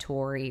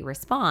inflammatory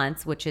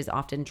response, which is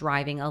often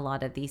driving a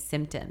lot of these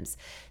symptoms.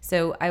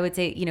 So I would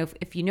say,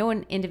 if you know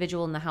an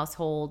individual in the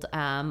household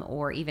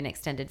or even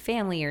extended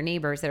family or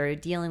neighbors that are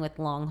dealing with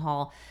long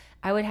haul,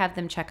 I would have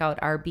them check out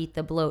our Beat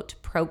the Bloat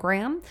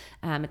program.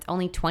 It's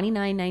only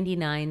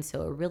 $29.99,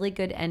 so a really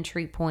good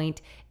entry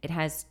point. It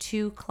has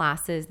 2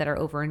 classes that are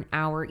over an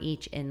hour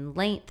each in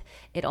length.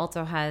 It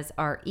also has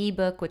our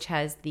ebook, which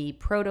has the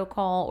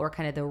protocol or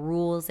kind of the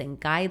rules and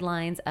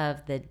guidelines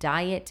of the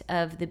diet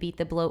of the Beat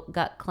the Bloat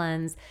gut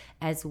cleanse,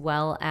 as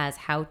well as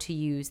how to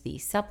use the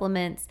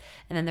supplements.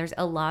 And then there's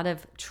a lot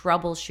of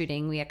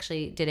troubleshooting. We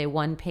actually did a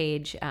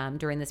 1-page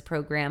during this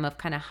program of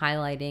kind of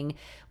highlighting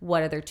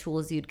what other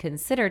tools you'd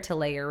consider to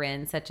layer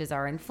in, such as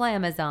our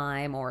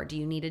Inflammazyme, or do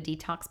you need a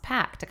detox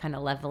pack to kind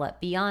of level up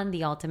beyond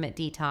the ultimate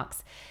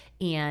detox,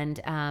 and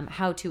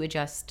how to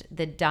adjust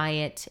the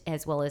diet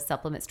as well as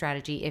supplement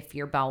strategy if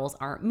your bowels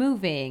aren't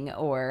moving,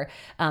 or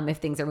if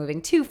things are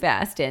moving too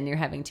fast and you're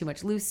having too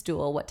much loose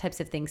stool, what types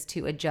of things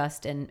to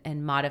adjust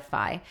and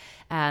modify.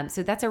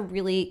 So that's a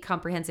really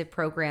comprehensive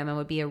program and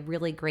would be a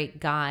really great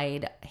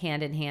guide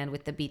hand in hand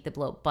with the Beat the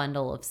Bloat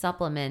bundle of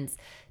supplements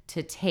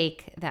to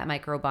take that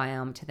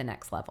microbiome to the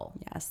next level.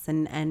 Yes,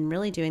 and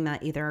really doing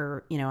that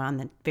either, on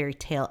the very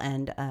tail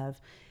end of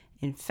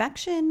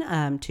infection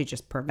to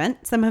just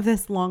prevent some of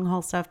this long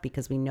haul stuff,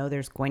 because we know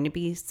there's going to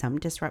be some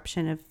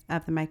disruption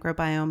of the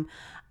microbiome,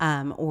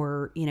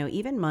 or,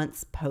 even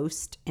months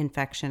post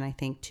infection, I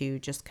think, to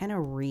just kind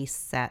of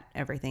reset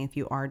everything if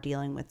you are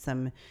dealing with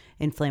some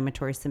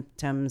inflammatory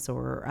symptoms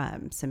or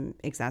some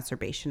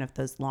exacerbation of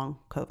those long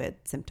COVID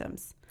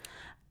symptoms.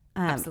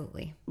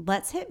 Absolutely.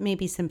 Let's hit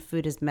maybe some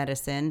food as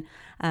medicine,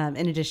 in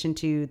addition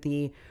to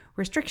the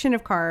restriction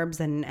of carbs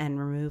and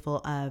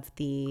removal of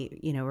the,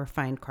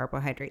 refined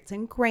carbohydrates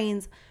and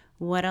grains.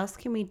 What else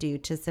can we do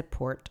to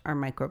support our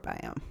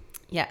microbiome?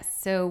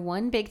 Yes. So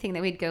one big thing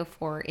that we'd go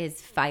for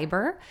is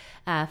fiber.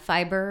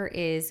 Fiber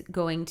is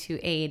going to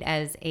aid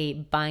as a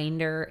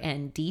binder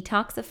and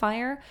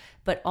detoxifier,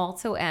 but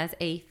also as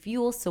a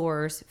fuel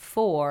source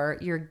for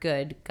your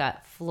good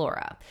gut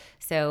flora.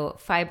 So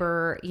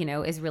fiber,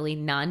 is really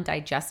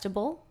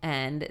non-digestible,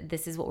 and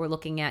this is what we're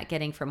looking at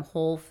getting from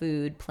whole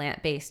food,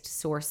 plant-based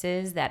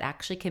sources that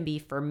actually can be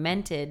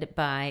fermented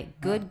by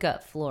good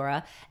gut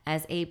flora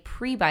as a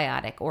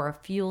prebiotic or a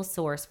fuel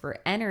source for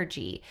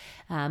energy.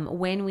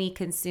 When we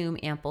consume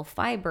ample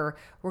fiber,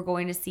 we're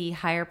going to see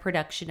higher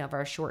production of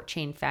our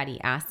short-chain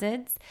fatty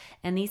acids,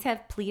 and these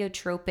have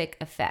pleiotropic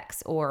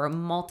effects or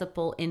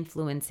multiple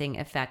influencing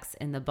effects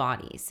in the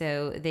body.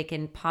 So they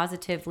can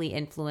positively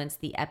influence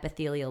the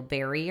epithelial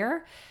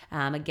barrier.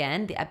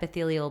 Again, the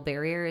epithelial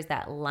barrier is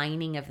that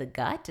lining of the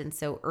gut. And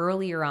so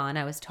earlier on,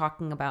 I was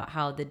talking about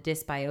how the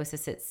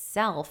dysbiosis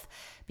itself,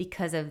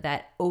 because of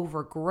that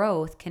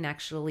overgrowth, can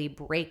actually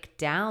break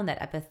down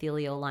that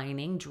epithelial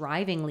lining,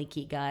 driving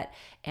leaky gut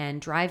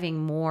and driving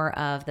more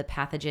of the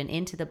pathogen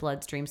into the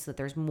bloodstream so that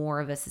there's more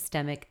of a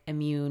systemic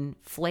immune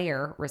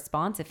flare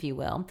response, if you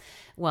will.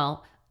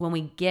 Well, when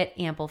we get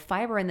ample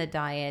fiber in the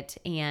diet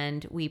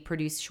and we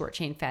produce short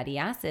chain fatty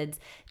acids,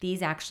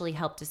 these actually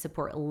help to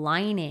support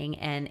lining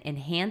and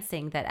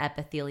enhancing that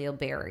epithelial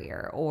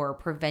barrier or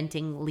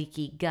preventing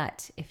leaky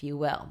gut, if you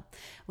will.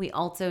 We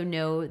also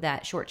know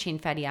that short chain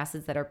fatty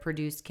acids that are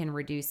produced can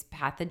reduce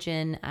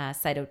pathogen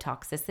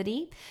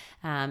cytotoxicity.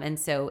 And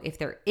so if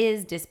there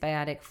is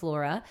dysbiotic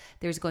flora,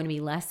 there's going to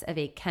be less of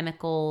a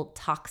chemical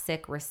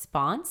toxic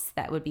response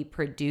that would be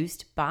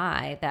produced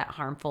by that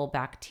harmful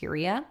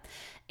bacteria.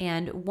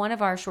 And one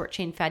of our short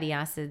chain fatty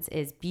acids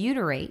is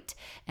butyrate,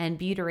 and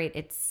butyrate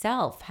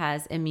itself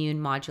has immune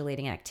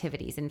modulating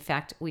activities. In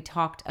fact, we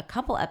talked a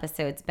couple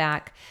episodes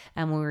back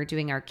when we were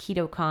doing our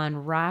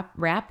KetoCon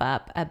wrap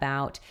up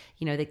about,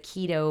 the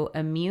keto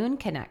immune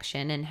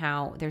connection and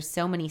how there's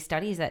so many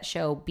studies that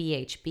show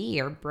BHB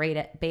or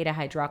beta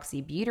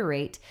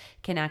hydroxybutyrate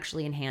can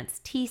actually enhance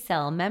T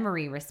cell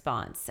memory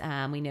response.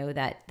 We know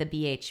that the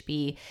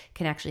BHB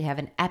can actually have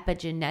an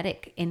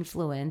epigenetic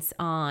influence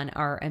on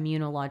our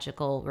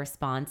immunological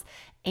response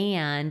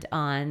and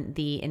on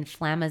the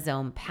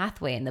inflammasome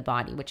pathway in the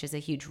body, which is a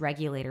huge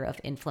regulator of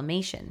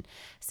inflammation.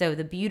 So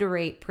the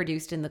butyrate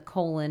produced in the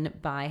colon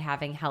by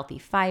having healthy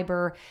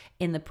fiber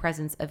in the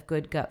presence of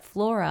good gut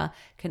flora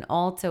can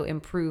also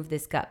improve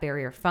this gut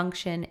barrier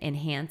function,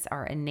 enhance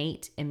our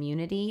innate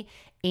immunity,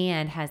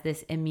 and has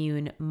this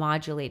immune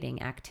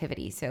modulating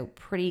activity. So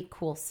pretty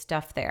cool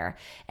stuff there.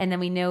 And then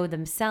we know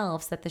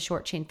themselves that the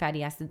short chain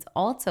fatty acids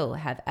also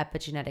have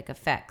epigenetic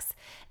effects,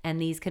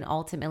 and these can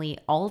ultimately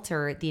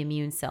alter the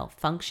immune cell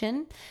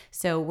function.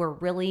 So we're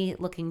really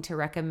looking to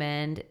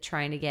recommend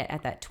trying to get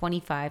at that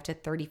 25 to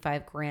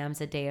 35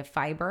 grams a day of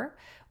fiber.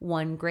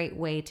 One great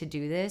way to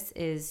do this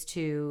is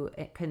to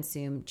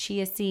consume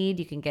chia seed.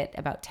 You can get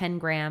about 10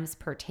 grams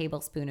per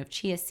tablespoon of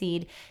chia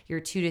seed, your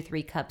 2 to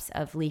 3 cups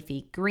of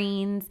leafy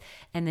greens,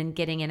 and then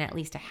getting in at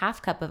least a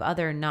half cup of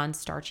other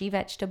non-starchy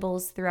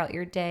vegetables throughout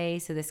your day.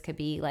 So this could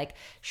be like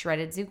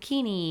shredded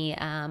zucchini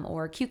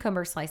or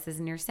cucumber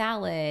slices in your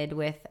salad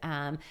with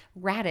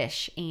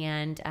radish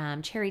and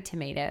cherry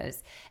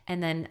tomatoes.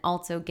 And then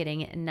also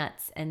getting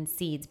nuts and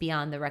seeds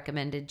beyond the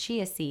recommended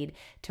chia seed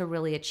to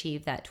really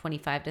achieve that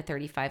 25 to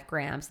 35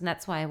 grams. And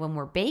that's why when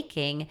we're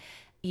baking,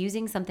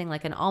 using something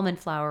like an almond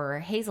flour or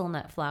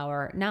hazelnut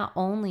flour, not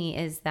only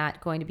is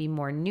that going to be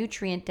more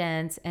nutrient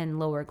dense and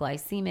lower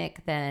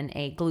glycemic than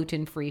a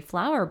gluten-free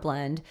flour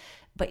blend,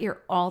 but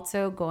you're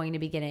also going to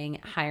be getting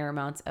higher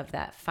amounts of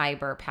that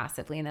fiber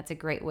passively. And that's a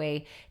great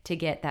way to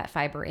get that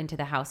fiber into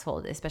the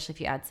household, especially if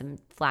you add some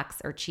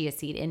flax or chia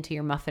seed into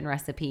your muffin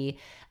recipe.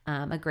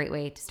 A great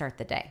way to start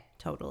the day.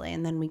 Totally.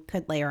 And then we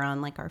could layer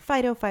on like our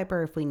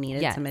phytofiber if we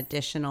needed Yes. some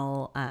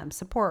additional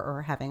support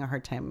or having a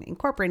hard time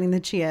incorporating the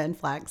chia and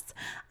flax.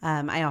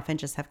 I often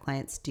just have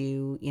clients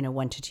do,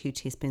 1 to 2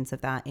 teaspoons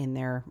of that in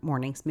their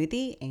morning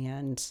smoothie,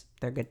 and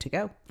they're good to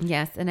go.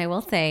 Yes. And I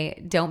will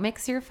say, don't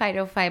mix your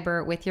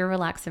phytofiber with your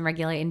relax and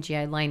regulate and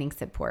GI lining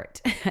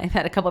support. I've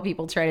had a couple of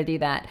people try to do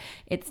that.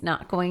 It's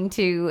not going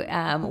to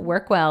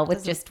work well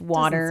with just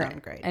water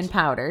and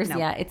powders. No.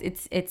 Yeah.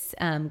 It's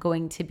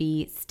going to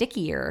be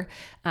stickier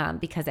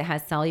because it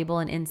has soluble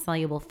and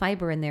insoluble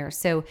fiber in there.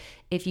 So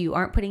if you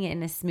aren't putting it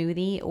in a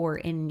smoothie or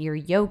in your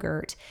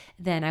yogurt,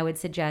 then I would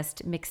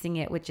suggest mixing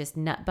it with just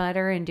nut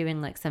butter and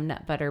doing like some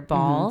nut butter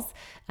balls.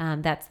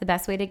 That's the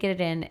best way to get it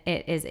in.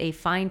 It is a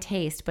fine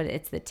taste, but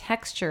it's the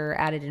texture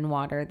added in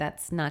water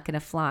that's not going to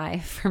fly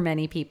for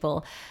many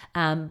people.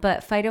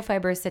 But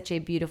phytofiber is such a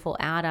beautiful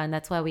add-on.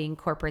 That's why we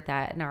incorporate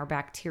that in our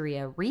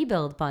bacteria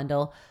rebuild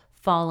bundle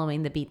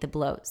following the Beat the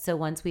Bloat. So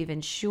once we've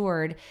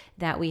ensured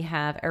that we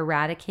have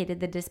eradicated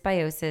the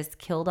dysbiosis,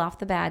 killed off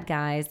the bad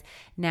guys,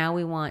 now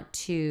we want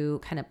to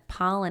kind of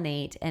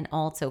pollinate and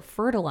also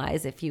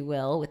fertilize, if you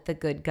will, with the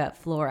good gut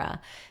flora.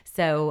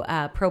 So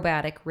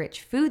probiotic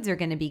rich foods are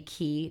going to be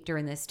key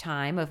during this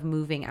time of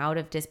moving out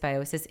of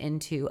dysbiosis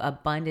into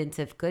abundance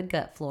of good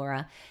gut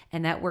flora.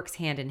 And that works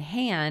hand in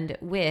hand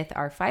with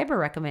our fiber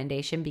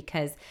recommendation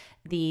because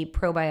the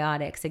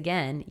probiotics,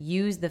 again,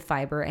 use the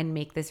fiber and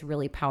make this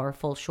really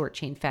powerful short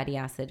chain fatty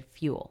acid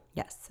fuel.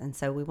 Yes. And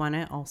so we want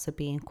to also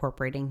be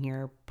incorporating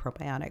here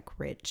probiotic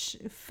rich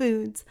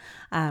foods.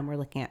 We're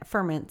looking at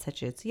ferments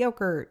such as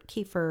yogurt,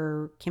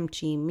 kefir,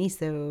 kimchi,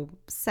 miso,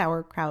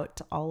 sauerkraut,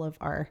 all of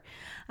our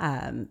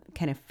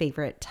kind of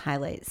favorite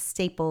highlight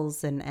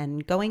staples,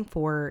 and going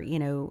for,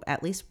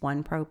 at least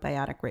one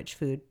probiotic rich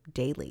food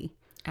daily.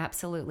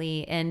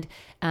 Absolutely. And,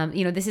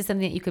 this is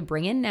something that you could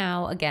bring in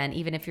now. Again,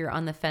 even if you're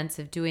on the fence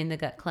of doing the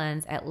gut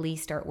cleanse, at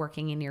least start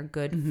working in your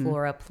good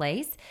flora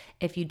place.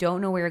 If you don't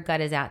know where your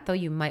gut is at, though,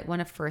 you might want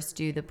to first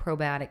do the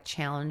probiotic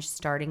challenge,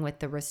 starting with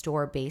the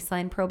Restore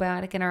Baseline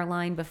probiotic in our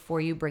line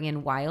before you bring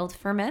in wild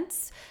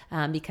ferments,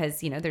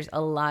 because, there's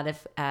a lot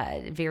of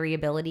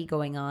variability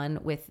going on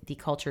with the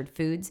cultured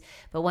foods.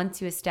 But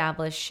once you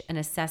establish an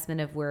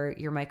assessment of where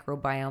your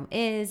microbiome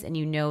is, and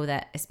you know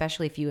that,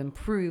 especially if you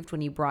improved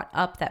when you brought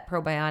up that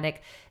probiotic,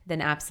 then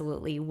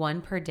absolutely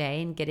one per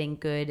day and getting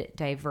good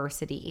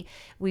diversity.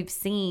 We've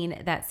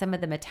seen that some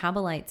of the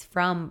metabolites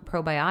from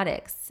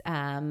probiotics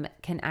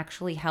can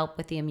actually help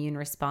with the immune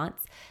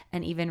response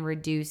and even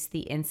reduce the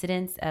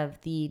incidence of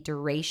the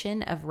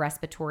duration of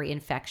respiratory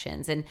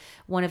infections. And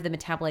one of the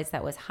metabolites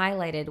that was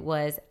highlighted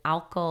was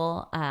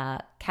alkyl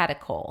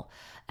catechol.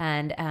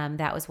 And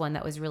that was one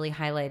that was really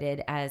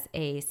highlighted as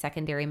a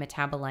secondary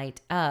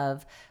metabolite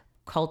of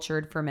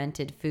cultured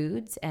fermented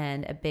foods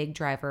and a big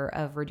driver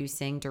of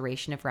reducing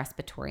duration of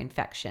respiratory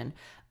infection.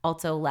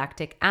 Also,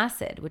 lactic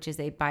acid, which is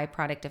a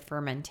byproduct of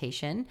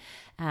fermentation,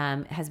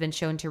 has been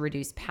shown to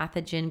reduce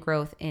pathogen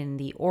growth in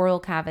the oral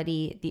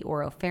cavity, the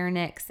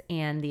oropharynx,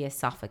 and the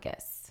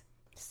esophagus.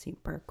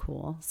 Super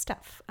cool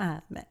stuff.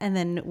 And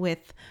then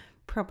with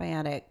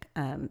probiotic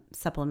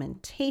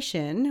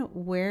supplementation,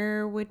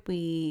 where would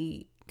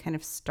we kind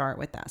of start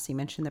with that? So you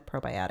mentioned the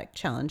probiotic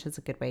challenge is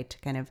a good way to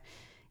kind of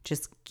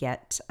just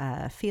get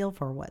a feel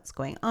for what's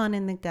going on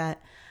in the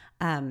gut.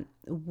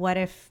 What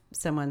if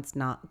someone's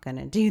not going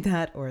to do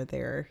that, or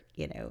they're,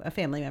 a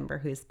family member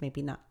who's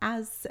maybe not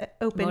as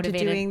open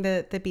Motivated. to doing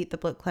the Beat the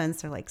Bloat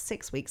cleanse? They're like,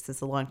 6 weeks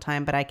is a long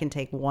time, but I can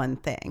take one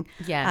thing.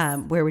 Yes.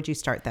 Where would you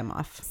start them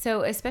off?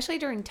 So especially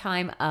during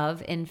time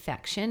of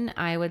infection,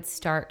 I would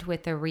start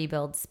with the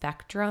Rebuild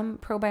Spectrum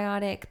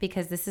probiotic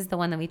because this is the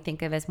one that we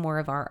think of as more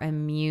of our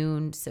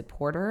immune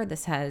supporter.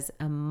 This has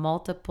a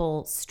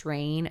multiple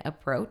strain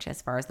approach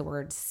as far as the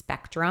word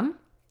spectrum.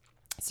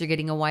 So you're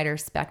getting a wider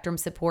spectrum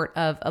support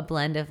of a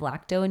blend of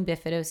lacto and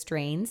bifido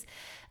strains.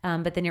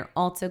 But then you're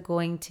also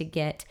going to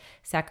get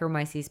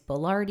Saccharomyces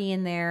boulardii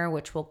in there,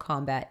 which will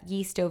combat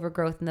yeast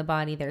overgrowth in the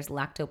body. There's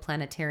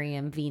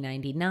Lactoplanetarium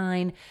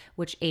V99,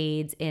 which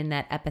aids in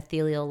that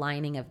epithelial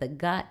lining of the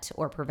gut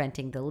or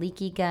preventing the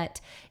leaky gut.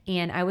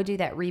 And I would do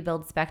that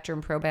Rebuild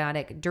Spectrum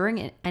probiotic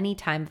during any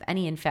time of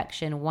any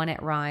infection, one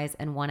at rise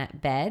and one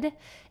at bed.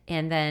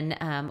 And then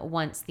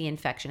once the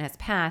infection has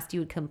passed,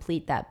 you would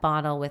complete that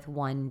bottle with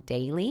one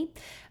daily.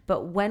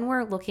 But when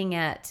we're looking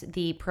at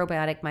the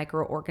probiotic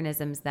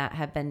microorganisms that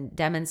have been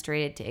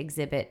demonstrated to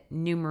exhibit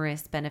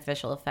numerous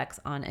beneficial effects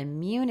on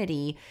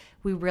immunity,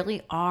 we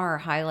really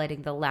are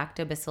highlighting the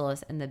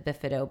lactobacillus and the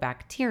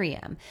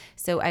bifidobacterium.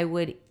 So I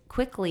would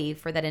quickly,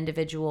 for that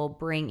individual,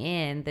 bring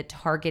in the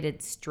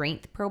targeted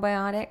strength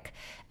probiotic.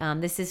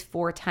 This is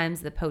 4 times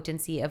the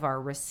potency of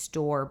our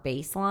Restore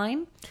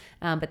baseline,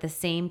 but the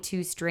same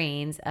 2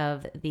 strains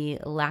of the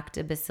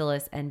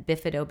lactobacillus and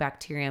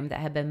bifidobacterium that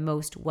have been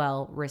most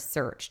well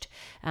researched.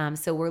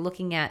 So we're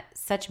looking at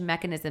such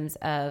mechanisms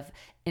of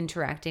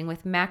interacting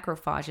with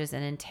macrophages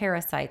and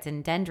enterocytes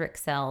and dendritic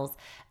cells.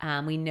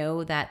 We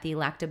know that the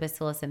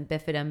lactobacillus and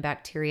bifidum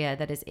bacteria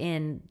that is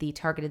in the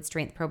targeted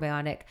strength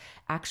probiotic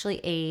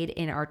actually aid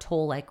in our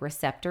toll-like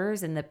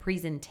receptors and the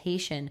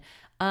presentation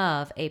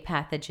of a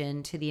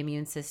pathogen to the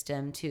immune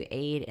system to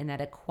aid in that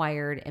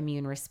acquired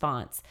immune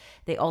response.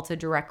 They also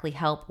directly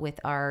help with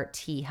our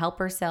T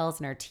helper cells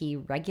and our T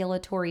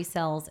regulatory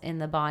cells in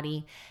the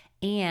body.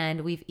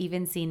 And we've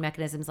even seen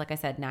mechanisms, like I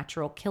said,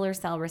 natural killer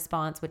cell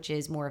response, which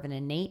is more of an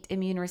innate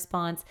immune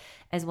response,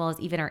 as well as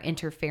even our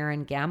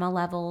interferon gamma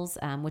levels,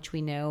 which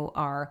we know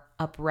are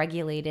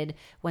upregulated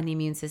when the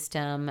immune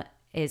system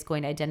is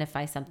going to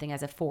identify something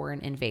as a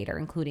foreign invader,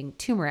 including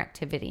tumor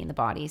activity in the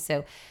body.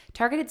 So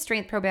targeted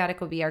strength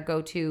probiotic would be our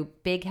go-to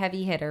big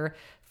heavy hitter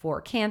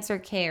for cancer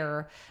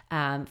care,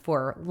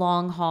 for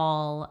long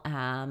haul,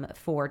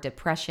 for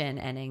depression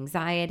and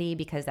anxiety,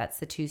 because that's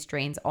the 2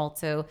 strains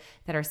also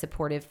that are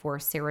supportive for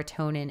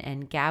serotonin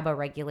and GABA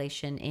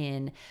regulation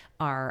in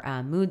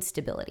our mood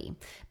stability.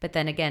 But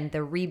then again,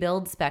 the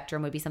Rebuild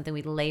Spectrum would be something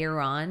we layer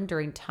on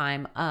during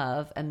time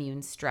of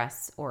immune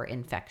stress or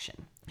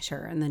infection.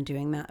 Sure. And then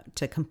doing that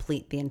to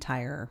complete the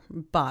entire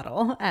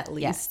bottle, at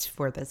least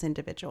for those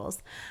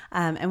individuals.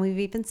 And we've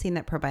even seen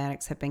that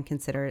probiotics have been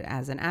considered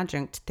as an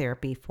adjunct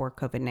therapy for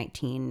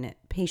COVID-19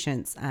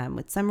 patients,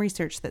 with some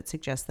research that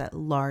suggests that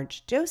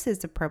large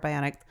doses of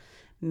probiotics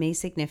may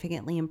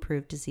significantly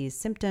improve disease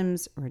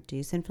symptoms,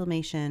 reduce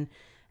inflammation,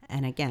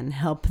 and again,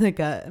 help the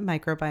gut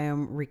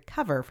microbiome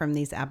recover from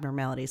these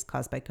abnormalities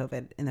caused by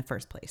COVID in the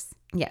first place.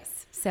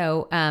 Yes.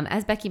 So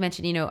as Becky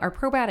mentioned, our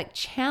probiotic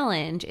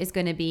challenge is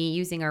going to be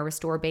using our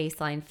Restore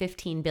baseline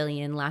 15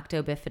 billion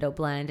lacto-bifido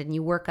blend, and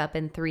you work up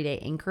in 3-day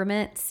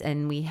increments,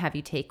 and we have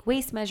you take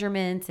waist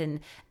measurements and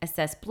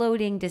assess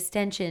bloating,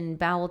 distension,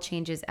 bowel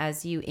changes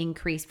as you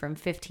increase from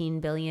 15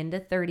 billion to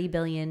 30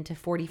 billion to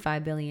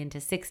 45 billion to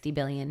 60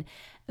 billion.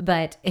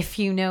 But if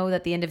you know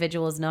that the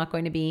individual is not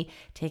going to be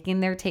taking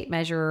their tape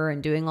measure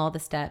and doing all the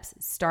steps,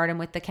 start them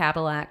with the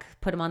Cadillac,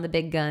 put them on the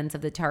big guns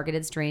of the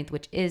targeted strength,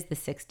 which is the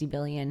 60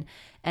 billion.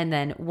 And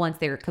then once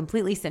they're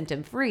completely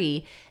symptom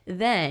free,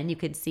 then you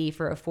could see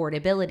for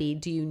affordability,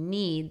 do you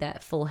need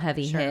that full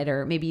heavy hit?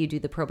 Or maybe you do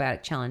the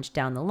probiotic challenge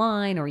down the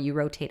line, or you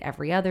rotate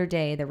every other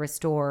day, the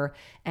Restore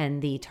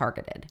and the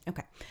targeted.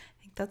 Okay.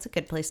 That's a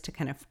good place to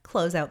kind of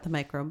close out the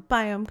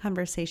microbiome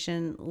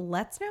conversation.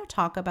 Let's now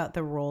talk about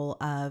the role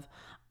of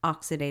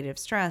oxidative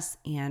stress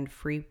and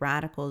free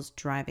radicals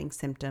driving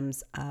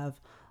symptoms of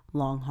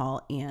long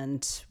haul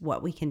and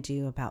what we can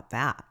do about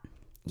that.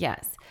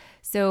 Yes.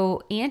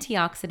 So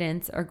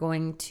antioxidants are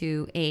going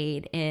to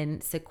aid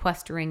in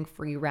sequestering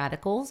free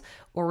radicals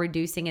or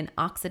reducing an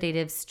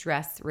oxidative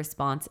stress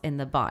response in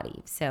the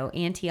body. So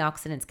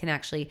antioxidants can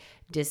actually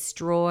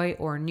destroy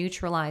or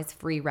neutralize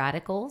free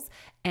radicals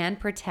and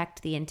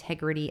protect the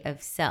integrity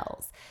of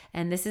cells.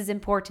 And this is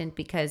important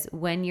because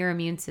when your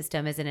immune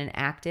system is in an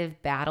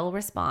active battle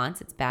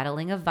response, it's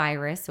battling a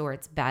virus or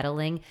it's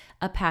battling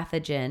a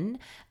pathogen,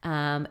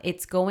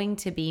 it's going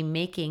to be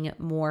making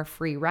more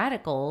free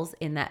radicals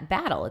in that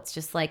battle. It's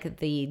just like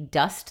the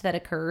dust that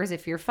occurs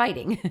if you're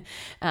fighting.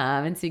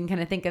 And so you can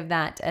kind of think of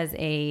that as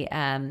a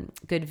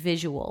good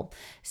visual.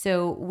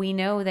 So we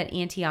know that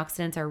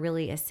antioxidants are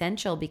really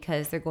essential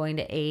because they're going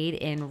to aid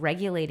in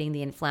regulating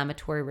the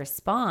inflammatory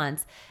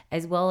response,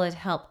 as well as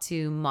help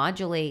to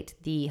modulate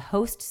the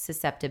host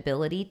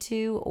susceptibility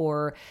to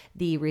or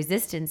the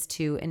resistance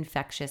to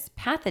infectious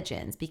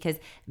pathogens, because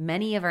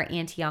many of our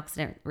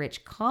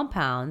antioxidant-rich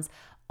compounds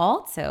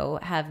also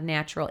have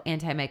natural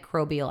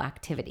antimicrobial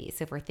activity.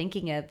 So if we're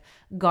thinking of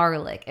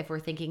garlic, if we're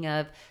thinking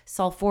of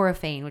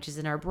sulforaphane, which is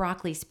in our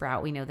broccoli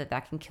sprout, we know that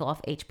that can kill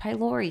off H.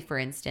 pylori, for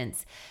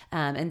instance.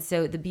 And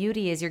so the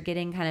beauty is you're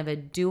getting kind of a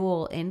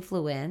dual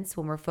influence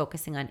when we're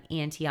focusing on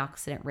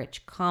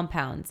antioxidant-rich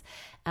compounds.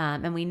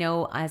 And we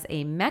know as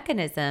a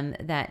mechanism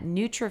that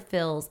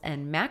neutrophils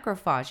and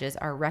macrophages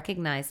are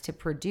recognized to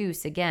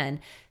produce, again,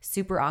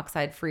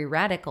 superoxide free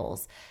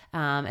radicals.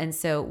 And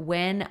so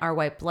when our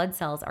white blood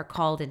cells are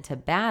called into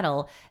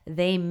battle,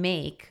 they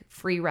make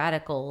free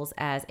radicals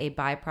as a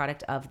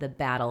byproduct of the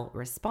battle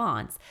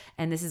response.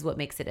 And this is what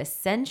makes it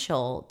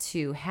essential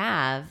to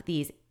have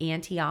these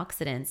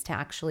antioxidants to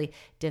actually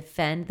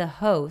defend the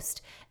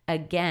host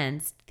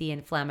against the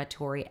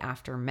inflammatory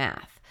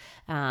aftermath.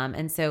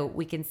 And so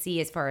we can see,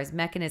 as far as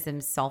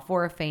mechanisms,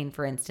 sulforaphane,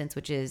 for instance,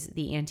 which is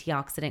the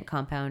antioxidant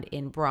compound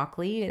in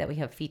broccoli that we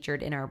have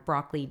featured in our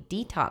broccoli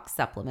detox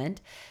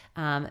supplement,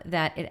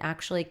 that it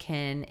actually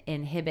can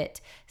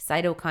inhibit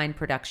cytokine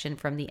production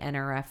from the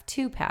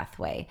NRF2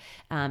 pathway.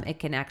 It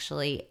can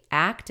actually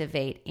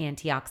activate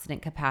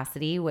antioxidant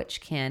capacity,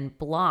 which can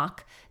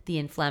block the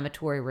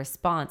inflammatory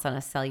response on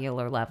a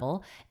cellular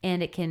level,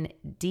 and it can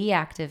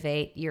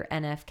deactivate your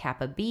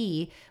NF-kappa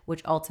B,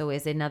 which also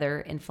is another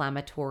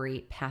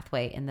inflammatory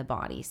pathway in the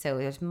body. So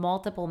there's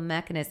multiple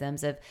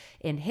mechanisms of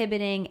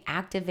inhibiting,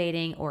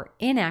 activating, or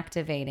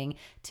inactivating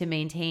to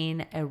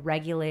maintain a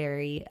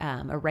regulatory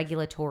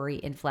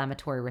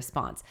inflammatory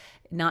response.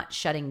 Not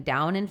shutting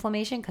down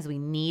inflammation, because we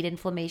need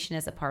inflammation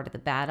as a part of the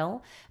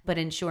battle, but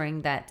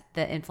ensuring that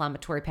the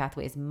inflammatory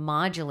pathway is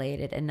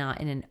modulated and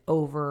not in an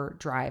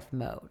overdrive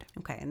mode.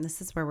 Okay, and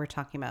this is where we're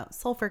talking about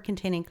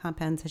sulfur-containing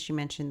compounds, as you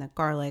mentioned, the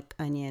garlic,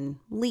 onion,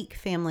 leek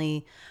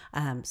family,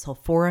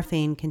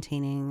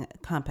 sulforaphane-containing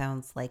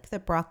compounds like the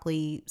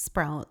broccoli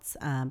sprouts,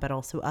 but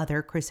also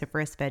other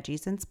cruciferous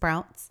veggies and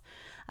sprouts.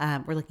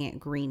 We're looking at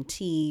green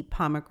tea,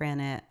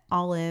 pomegranate,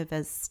 olive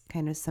as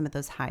kind of some of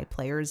those high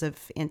players of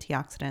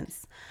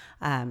antioxidants.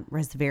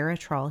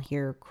 Resveratrol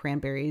here,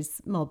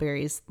 cranberries,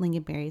 mulberries,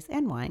 lingonberries,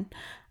 and wine.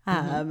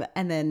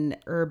 And then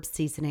herb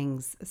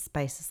seasonings,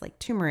 spices like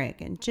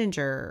turmeric and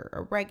ginger,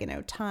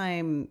 oregano,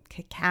 thyme,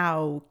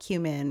 cacao,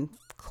 cumin,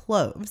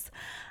 cloves.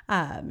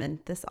 And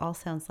this all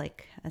sounds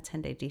like a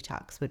 10-day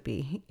detox would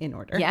be in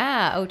order.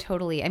 Yeah. Oh,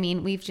 totally. I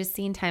mean, we've just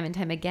seen time and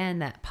time again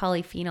that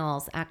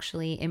polyphenols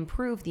actually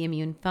improve the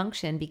immune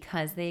function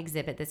because they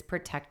exhibit this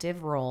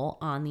protective role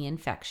on the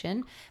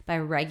infection by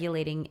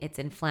regulating its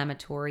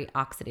inflammatory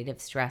oxidative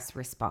stress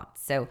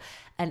response. So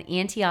an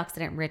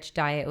antioxidant rich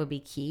diet would be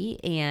key.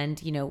 And,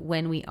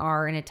 when we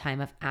are in a time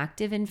of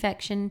active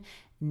infection,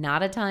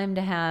 not a time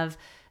to have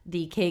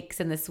the cakes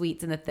and the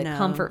sweets and the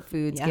comfort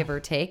foods, give or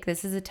take.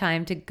 This is a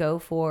time to go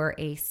for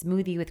a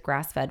smoothie with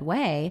grass-fed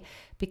whey,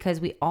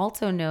 because we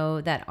also know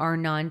that our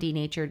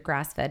non-denatured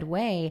grass-fed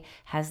whey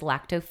has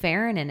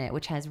lactoferrin in it,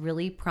 which has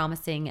really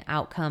promising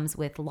outcomes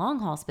with long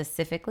haul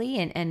specifically,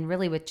 and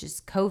really with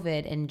just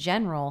COVID in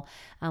general.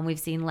 We've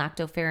seen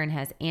lactoferrin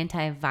has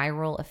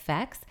antiviral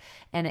effects,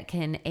 and it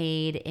can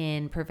aid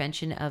in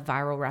prevention of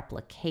viral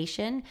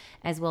replication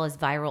as well as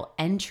viral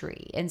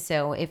entry. And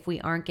so if we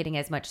aren't getting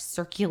as much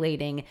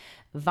circulating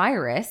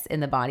virus in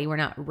the body, we're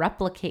not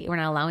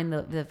allowing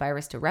the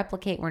virus to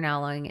replicate, we're not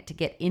allowing it to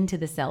get into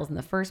the cells in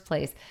the first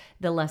place,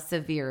 the less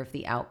severe of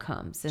the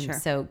outcomes. And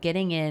so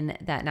getting in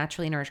that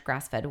naturally nourished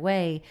grass-fed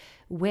whey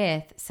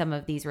with some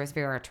of these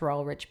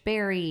resveratrol rich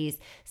berries,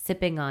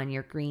 sipping on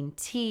your green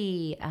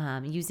tea,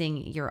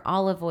 using your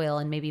olive oil,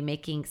 and maybe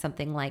making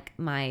something like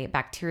my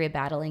bacteria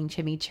battling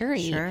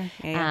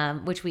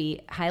chimichurri, which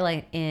we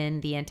highlight in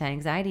the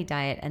anti-anxiety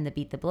diet and the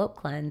Beat the Bloat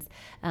cleanse,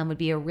 would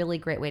be a really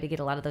great way to get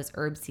a lot of those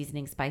herb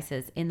seasoning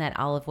spices in that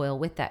olive oil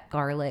with that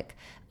garlic,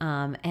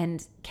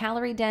 and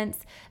calorie dense,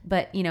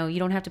 but you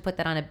don't have to put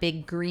that on a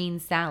big green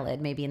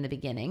salad maybe in the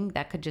beginning.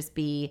 That could just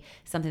be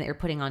something that you're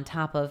putting on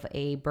top of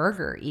a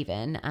burger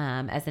even,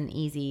 as an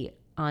easy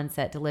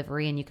onset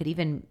delivery. And you could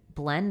even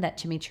blend that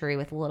chimichurri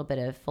with a little bit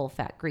of full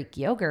fat Greek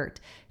yogurt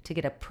to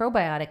get a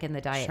probiotic in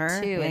the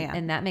diet too.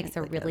 And that makes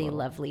a really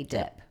lovely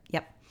dip.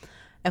 Yep.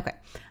 Okay.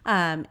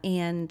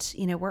 And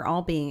we're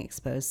all being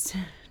exposed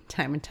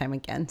time and time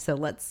again. So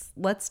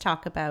let's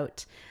talk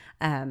about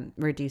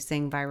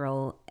reducing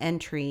viral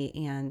entry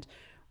and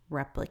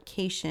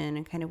replication,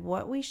 and kind of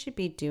what we should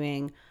be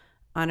doing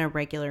on a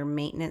regular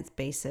maintenance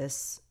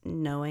basis,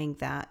 knowing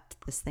that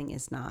this thing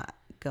is not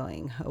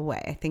going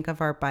away. I think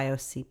of our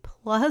BioC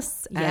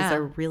Plus as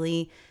a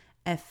really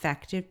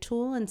effective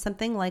tool, and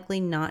something likely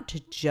not to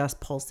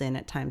just pulse in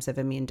at times of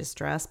immune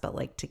distress, but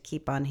like to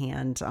keep on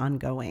hand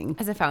ongoing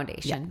as a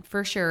foundation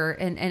for sure.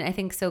 And I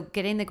think so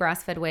getting the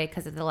grass-fed whey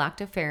because of the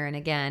lactoferrin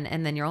again,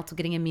 and then you're also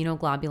getting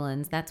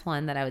immunoglobulins. That's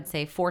one that I would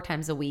say 4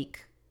 times a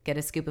week, get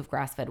a scoop of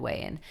grass-fed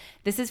whey in.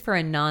 This is for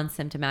a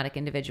non-symptomatic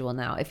individual.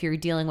 Now, if you're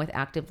dealing with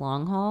active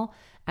long haul,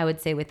 I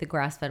would say with the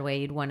grass-fed whey,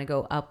 you'd want to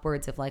go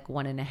upwards of like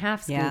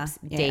 1.5 scoops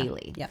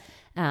daily. Yep.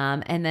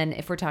 And then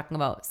if we're talking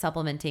about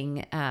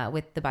supplementing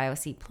with the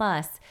BioC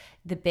Plus,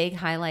 the big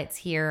highlights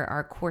here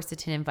are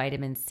quercetin and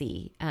vitamin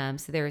C.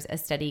 So there's a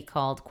study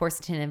called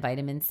Quercetin and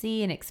Vitamin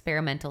C, an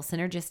experimental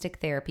synergistic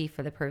therapy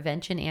for the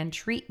prevention and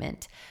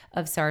treatment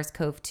of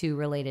SARS-CoV-2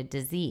 related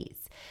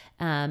disease.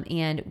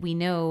 And we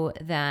know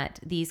that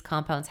these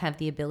compounds have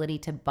the ability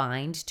to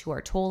bind to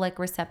our toll-like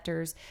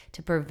receptors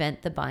to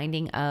prevent the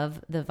binding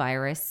of the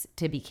virus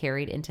to be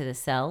carried into the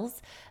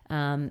cells.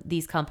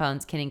 These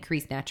compounds can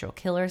increase natural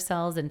killer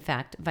cells. In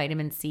fact,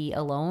 vitamin C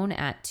alone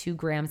at 2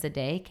 grams a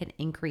day can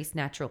increase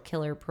natural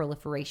killer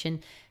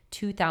proliferation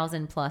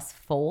 2,000 plus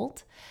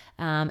fold.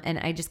 And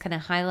I just kind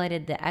of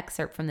highlighted the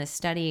excerpt from this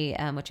study,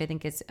 which I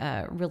think is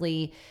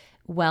really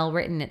well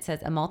written. It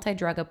says a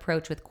multi-drug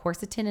approach with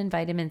quercetin and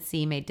vitamin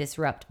C may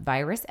disrupt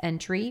virus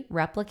entry,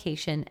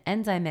 replication,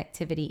 enzyme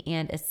activity,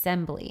 and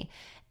assembly,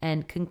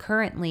 and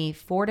concurrently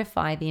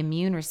fortify the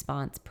immune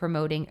response,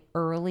 promoting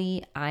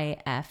early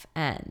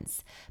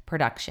IFNs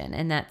production,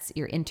 and that's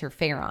your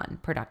interferon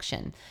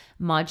production,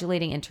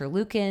 modulating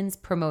interleukins,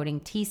 promoting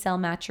T cell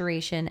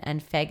maturation,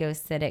 and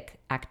phagocytic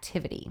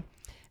activity.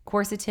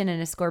 Quercetin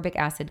and ascorbic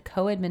acid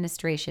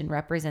co-administration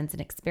represents an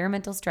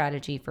experimental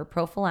strategy for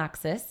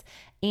prophylaxis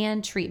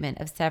and treatment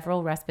of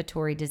several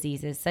respiratory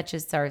diseases such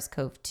as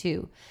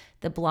SARS-CoV-2.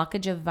 The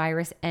blockage of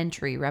virus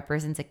entry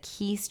represents a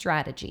key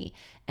strategy,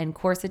 and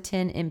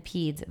quercetin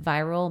impedes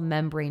viral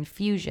membrane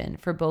fusion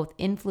for both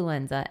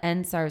influenza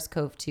and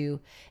SARS-CoV-2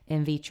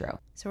 in vitro.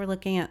 So we're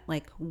looking at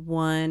like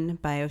 1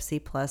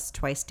 BioC plus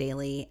twice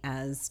daily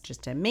as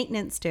just a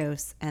maintenance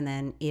dose. And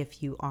then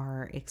if you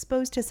are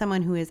exposed to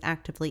someone who is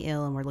actively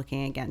ill, and we're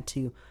looking again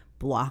to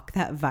block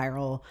that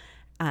viral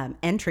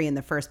entry in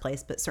the first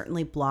place, but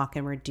certainly block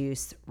and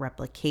reduce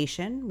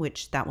replication,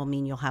 which that will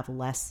mean you'll have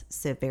less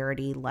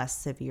severity, less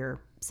severe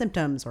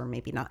symptoms, or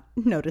maybe not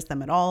notice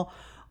them at all,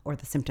 or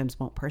the symptoms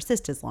won't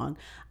persist as long.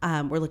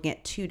 We're looking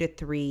at 2 to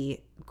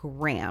 3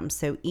 grams.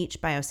 So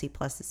each BioC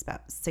Plus is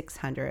about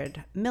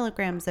 600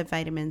 milligrams of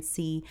vitamin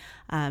C.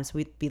 So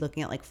we'd be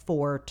looking at like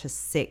 4 to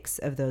 6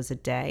 of those a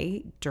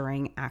day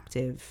during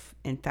active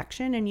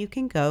infection. And you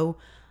can go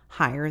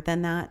higher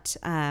than that,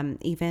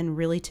 even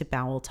really to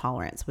bowel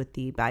tolerance with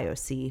the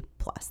BioC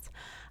Plus.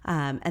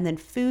 And then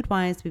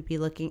food-wise, we'd be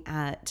looking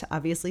at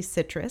obviously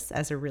citrus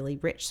as a really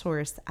rich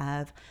source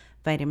of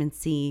vitamin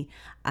C,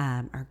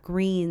 our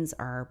greens,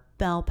 our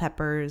bell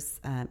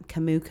peppers,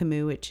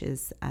 camu, which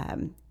is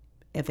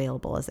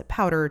available as a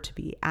powder to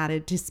be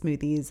added to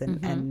smoothies,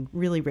 and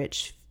really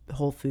rich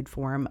whole food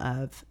form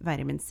of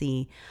vitamin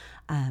C.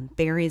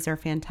 Berries are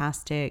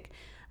fantastic.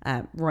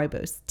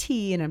 Rooibos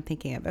tea, and I'm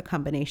thinking of a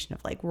combination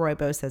of like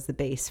rooibos as the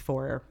base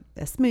for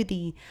a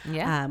smoothie,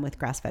 with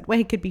grass-fed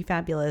whey could be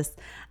fabulous.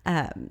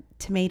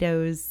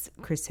 Tomatoes,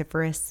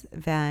 cruciferous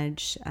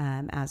veg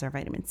as our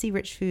vitamin C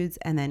rich foods.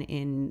 And then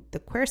in the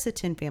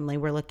quercetin family,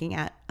 we're looking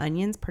at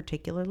onions,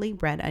 particularly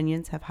red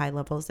onions have high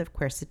levels of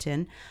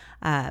quercetin,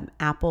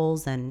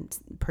 apples, and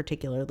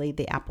particularly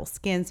the apple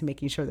skins,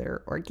 making sure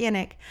they're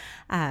organic,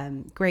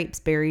 grapes,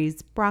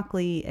 berries,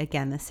 broccoli,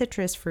 again, the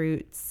citrus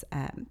fruits,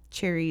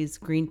 cherries,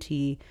 green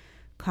tea,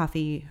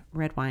 coffee,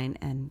 red wine,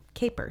 and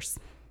capers.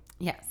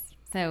 Yes.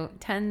 So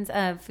tons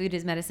of food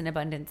as medicine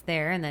abundance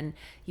there. And then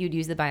you'd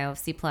use the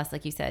BioC Plus,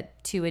 like you said,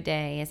 2 a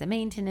day as a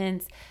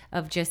maintenance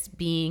of just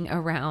being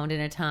around in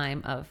a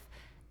time of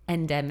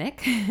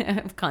endemic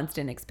of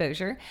constant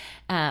exposure.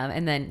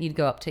 And then you'd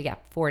go up to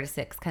 4 to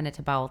 6 kind of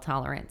to bowel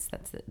tolerance.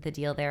 That's the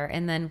deal there.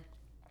 And then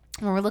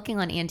when we're looking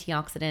on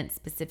antioxidants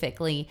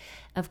specifically,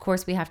 of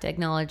course, we have to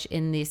acknowledge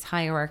in this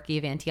hierarchy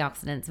of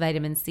antioxidants,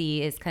 vitamin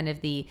C is kind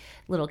of the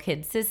little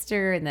kid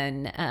sister. And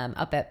then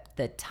up at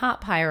the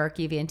top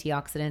hierarchy of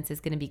antioxidants is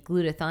going to be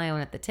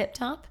glutathione at the tip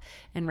top.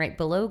 And right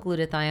below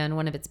glutathione,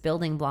 one of its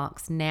building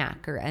blocks,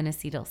 NAC or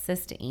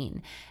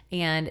N-acetylcysteine.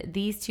 And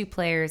these two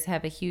players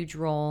have a huge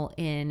role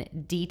in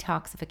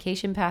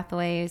detoxification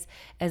pathways,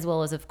 as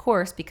well as, of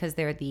course, because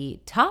they're the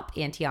top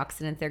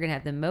antioxidants, they're going to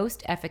have the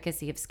most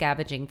efficacy of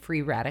scavenging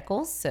free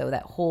radicals. So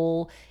that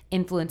whole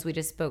influence we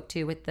just spoke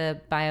to with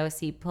the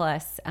BioC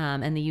Plus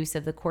and the use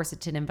of the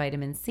quercetin and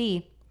vitamin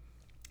C,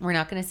 we're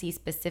not going to see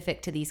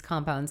specific to these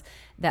compounds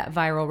that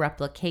viral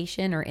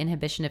replication or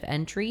inhibition of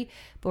entry,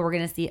 but we're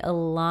going to see a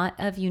lot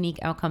of unique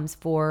outcomes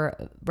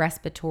for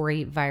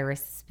respiratory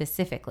virus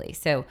specifically.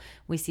 So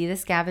we see the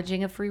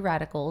scavenging of free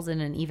radicals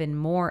and an even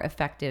more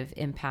effective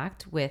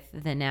impact with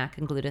the NAC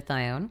and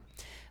glutathione.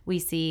 We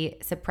see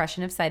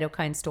suppression of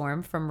cytokine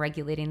storm from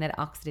regulating that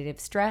oxidative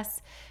stress.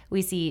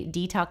 We see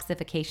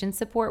detoxification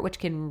support, which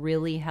can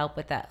really help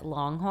with that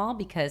long haul,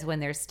 because when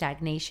there's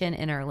stagnation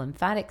in our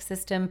lymphatic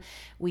system,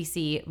 we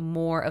see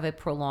more of a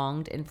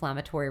prolonged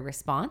inflammatory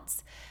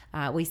response.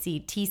 We see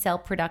T cell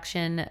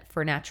production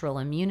for natural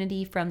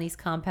immunity from these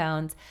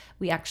compounds.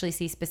 We actually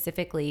see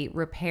specifically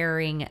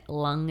repairing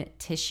lung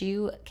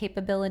tissue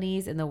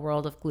capabilities in the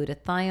world of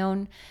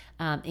glutathione,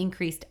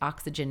 increased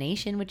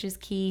oxygenation, which is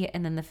key,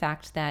 and then the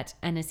fact that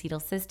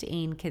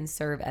N-acetylcysteine can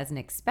serve as an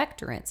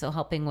expectorant, so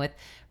helping with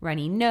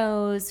runny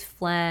nose,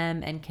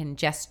 phlegm, and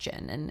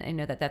congestion. And I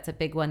know that that's a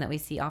big one that we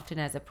see often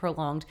as a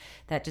prolonged,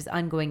 that just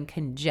ongoing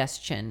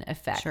congestion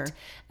effect. Sure.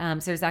 So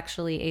there's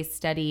actually a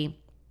study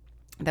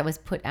that was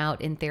put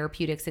out in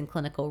Therapeutics and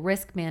Clinical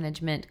Risk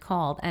Management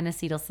called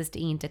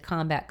N-acetylcysteine to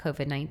Combat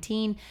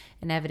COVID-19,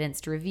 an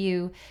evidenced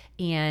review.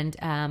 And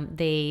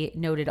they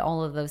noted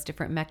all of those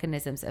different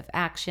mechanisms of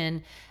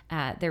action.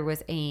 There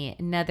was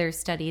another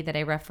study that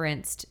I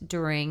referenced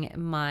during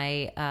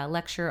my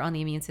lecture on the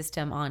immune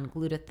system on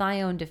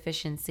glutathione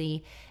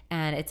deficiency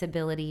and its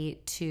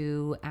ability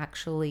to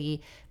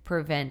actually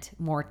prevent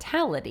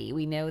mortality.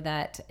 We know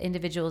that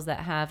individuals that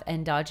have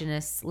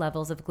endogenous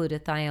levels of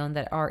glutathione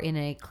that are in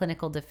a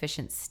clinical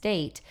deficient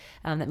state,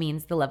 that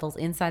means the levels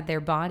inside their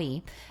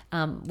body,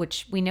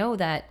 which we know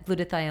that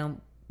glutathione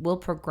will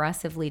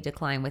progressively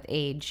decline with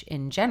age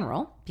in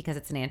general because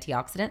it's an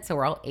antioxidant. So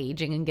we're all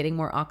aging and getting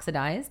more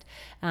oxidized.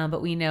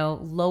 But we know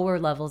lower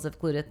levels of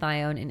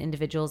glutathione in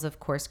individuals, of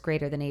course,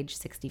 greater than age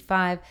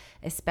 65,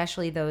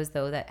 especially those,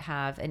 though, that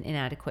have an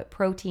inadequate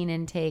protein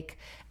intake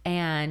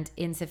and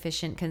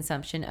insufficient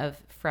consumption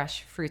of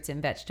fresh fruits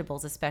and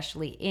vegetables,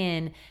 especially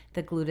in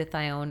the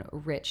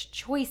glutathione-rich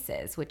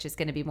choices, which is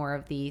going to be more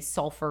of the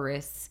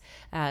sulfurous,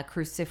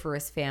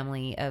 cruciferous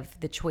family of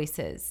the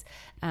choices.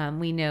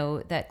 We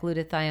know that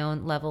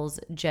glutathione levels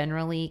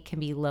generally can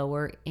be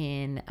lower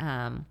in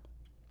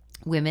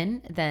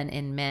women than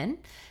in men.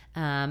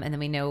 And then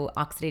we know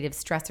oxidative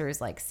stressors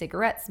like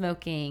cigarette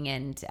smoking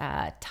and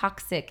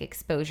toxic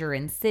exposure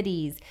in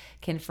cities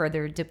can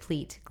further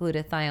deplete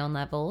glutathione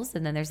levels.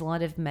 And then there's a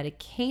lot of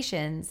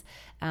medications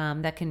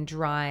that can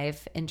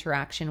drive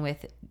interaction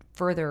with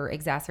further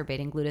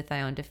exacerbating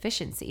glutathione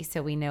deficiency.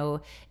 So we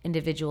know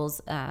individuals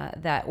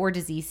or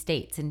disease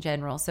states in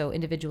general. So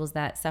individuals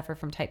that suffer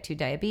from type 2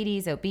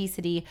 diabetes,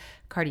 obesity,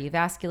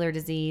 cardiovascular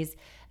disease,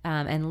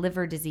 and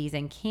liver disease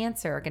and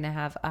cancer are going to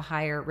have a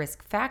higher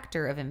risk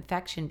factor of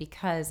infection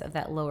because of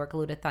that lower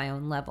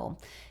glutathione level.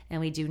 And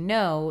we do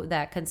know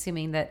that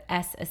consuming that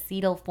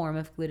S-acetyl form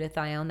of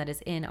glutathione that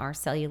is in our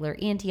cellular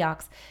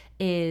antiox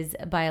is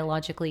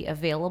biologically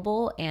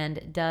available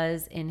and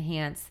does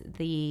enhance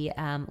the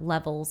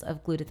levels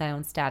of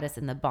glutathione status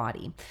in the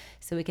body.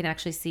 So we can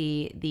actually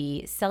see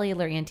the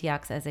cellular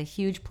antiox as a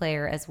huge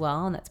player as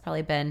well. And that's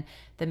probably been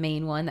the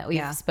main one that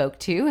we've spoke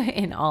to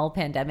in all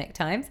pandemic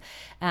times.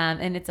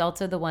 And it's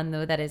also the one,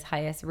 though, that is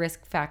highest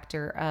risk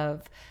factor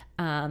of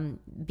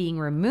being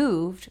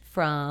removed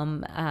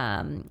from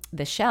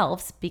the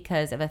shelves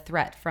because of a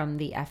threat from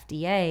the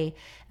FDA.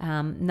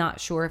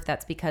 Not sure if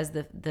that's because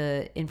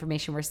the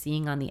information we're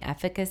seeing on the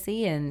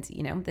efficacy, and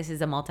this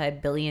is a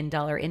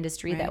multi-billion-dollar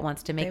industry that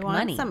wants to make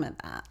money. Some of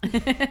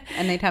that,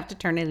 and they'd have to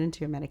turn it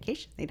into a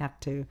medication. They'd have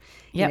to,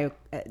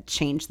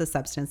 change the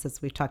substance,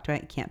 as we've talked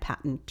about. You can't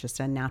patent just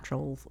a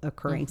natural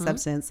occurring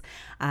substance,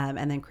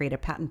 and then create a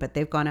patent. But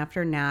they've gone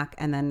after NAC,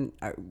 and then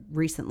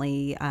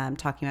recently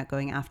talking about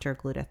going after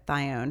glutathione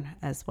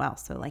as well.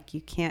 So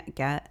you can't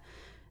get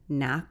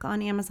NAC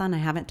on Amazon. I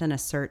haven't done a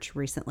search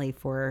recently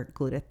for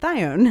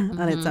glutathione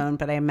on its own,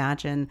 but I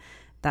imagine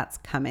that's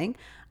coming.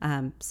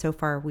 So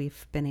far,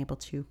 we've been able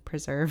to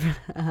preserve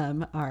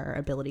our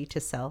ability to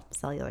sell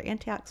cellular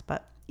antiox,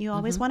 but you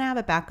always want to have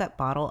a backup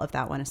bottle of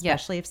that one,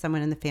 especially if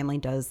someone in the family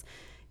does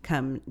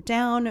come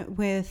down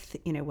with,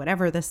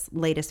 whatever this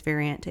latest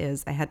variant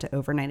is. I had to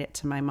overnight it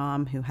to my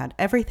mom, who had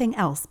everything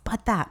else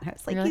but that. I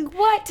was like,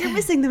 what? You're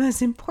missing the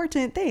most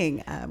important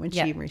thing, when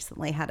she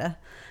recently had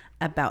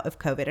a bout of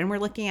COVID. And we're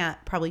looking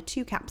at probably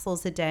 2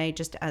 capsules a day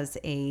just as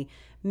a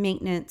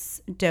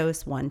maintenance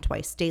dose, 1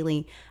 twice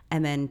daily.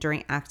 And then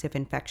during active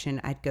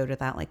infection, I'd go to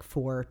that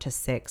 4 to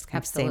 6,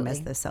 kind of same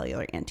as the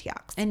cellular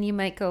antiox. And you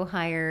might go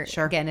higher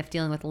again if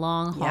dealing with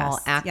long haul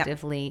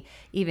actively.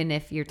 Even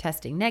if you're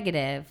testing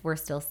negative, we're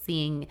still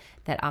seeing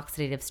that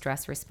oxidative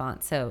stress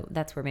response. So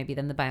that's where maybe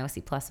then the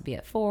BioC Plus will be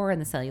at 4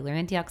 and the cellular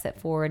antiox at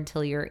 4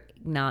 until you're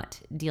not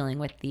dealing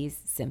with these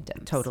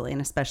symptoms. Totally. And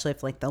especially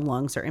if the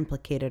lungs are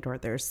implicated, or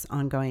there's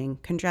ongoing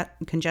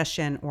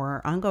congestion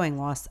or ongoing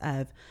loss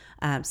of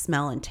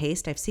smell and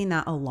taste. I've seen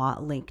that a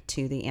lot linked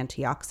to the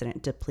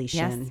antioxidant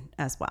depletion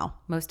as well.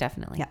 Most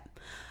definitely.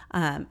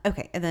 Yeah.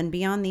 Okay. And then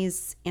beyond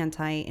these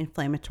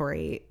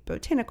anti-inflammatory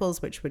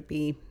botanicals, which would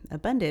be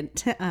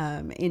abundant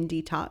in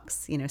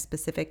detox,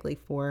 specifically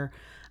for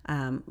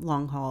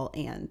long haul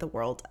and the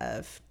world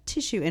of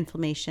tissue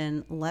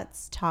inflammation,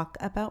 let's talk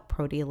about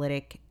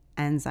proteolytic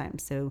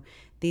enzymes. So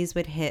these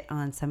would hit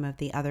on some of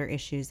the other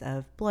issues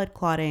of blood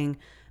clotting,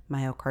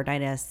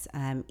 myocarditis,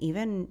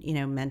 even,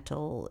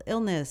 mental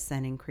illness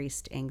and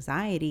increased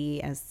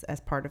anxiety as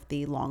part of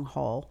the long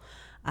haul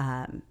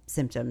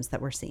symptoms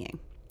that we're seeing.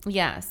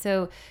 Yeah.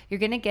 So you're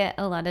going to get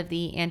a lot of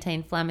the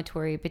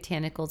anti-inflammatory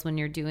botanicals when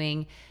you're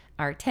doing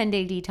our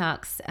 10-day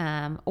detox,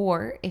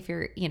 or if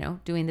you're,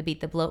 doing the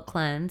Beat the Bloat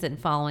cleanse and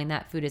following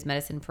that food as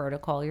medicine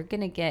protocol, you're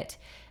going to get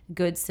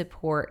good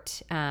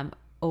support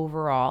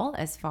overall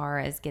as far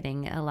as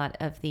getting a lot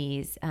of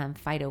these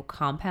phyto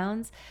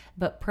compounds.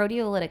 But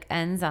proteolytic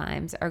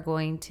enzymes are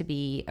going to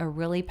be a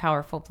really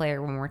powerful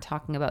player when we're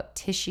talking about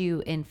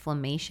tissue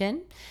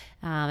inflammation.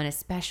 and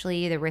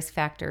especially the risk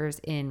factors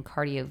in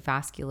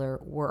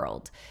cardiovascular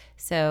world.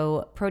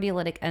 So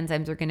proteolytic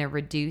enzymes are going to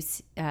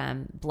reduce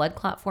blood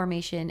clot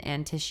formation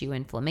and tissue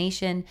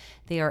inflammation.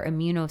 They are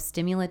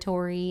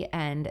immunostimulatory,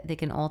 and they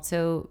can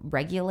also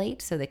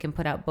regulate. So they can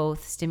put out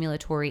both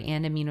stimulatory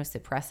and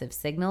immunosuppressive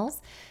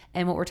signals.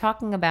 And what we're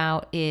talking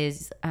about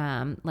is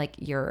like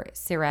your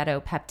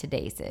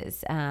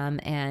ceratopeptidases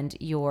and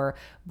your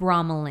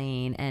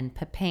bromelain and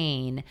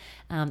papain.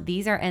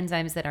 These are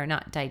enzymes that are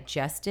not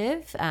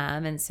digestive.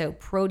 And so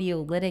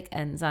proteolytic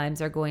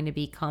enzymes are going to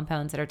be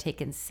compounds that are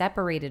taken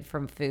separated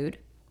from food,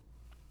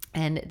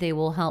 and they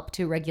will help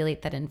to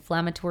regulate that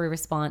inflammatory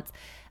response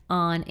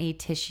on a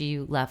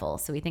tissue level.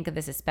 So we think of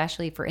this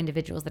especially for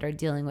individuals that are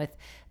dealing with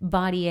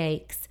body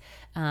aches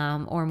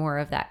or more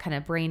of that kind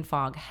of brain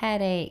fog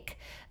headache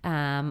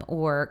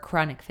or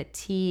chronic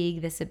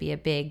fatigue. This would be a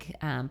big,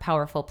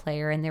 powerful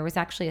player. And there was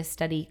actually a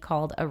study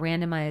called a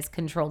randomized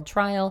controlled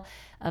trial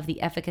of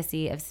the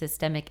efficacy of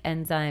systemic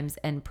enzymes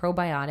and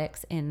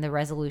probiotics in the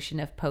resolution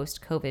of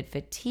post-COVID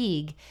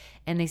fatigue.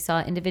 And they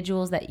saw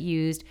individuals that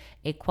used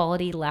a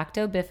quality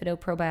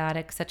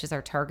lacto-bifido-probiotic, such as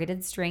our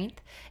targeted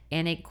strength,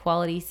 and a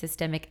quality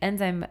systemic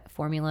enzyme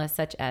formula,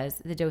 such as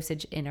the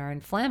dosage in our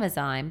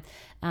Inflammazyme,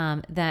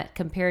 that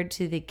compared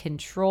to the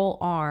control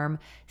arm,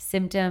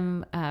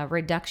 symptom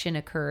reduction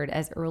occurred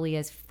as early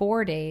as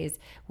 4 days,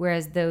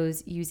 whereas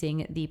those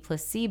using the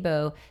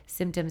placebo,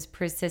 symptoms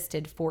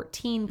persisted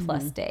 14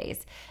 plus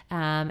days.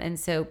 And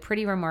so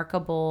pretty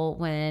remarkable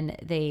when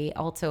they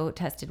also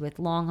tested with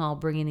long haul,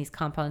 bringing these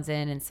compounds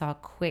in and saw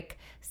quick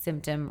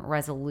symptom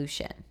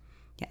resolution.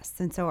 Yes.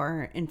 And so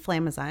our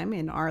Inflammazyme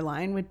in our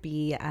line would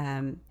be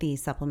the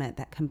supplement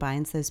that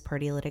combines those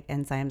proteolytic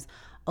enzymes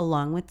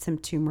along with some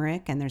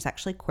turmeric. And there's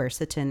actually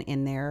quercetin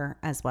in there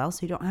as well.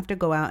 So you don't have to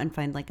go out and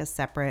find like a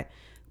separate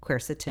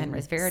quercetin and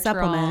resveratrol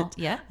supplement.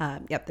 Yeah.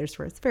 There's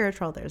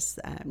resveratrol, there's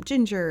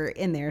ginger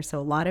in there. So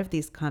a lot of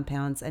these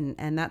compounds,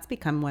 and that's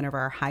become one of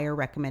our higher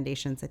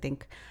recommendations, I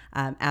think,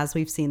 as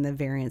we've seen the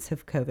variants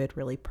of COVID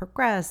really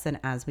progress, and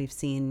as we've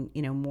seen,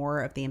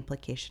 more of the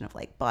implication of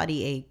like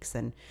body aches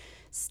and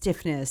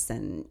stiffness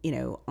and,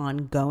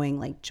 ongoing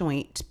like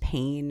joint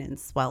pain and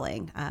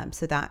swelling.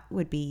 So that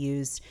would be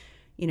used,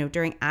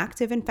 during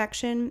active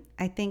infection.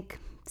 I think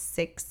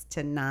 6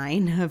 to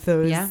 9 of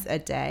those a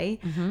day,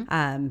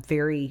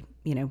 very,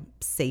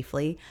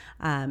 safely.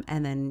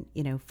 And then,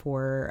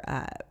 for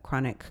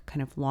chronic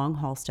kind of long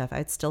haul stuff,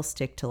 I'd still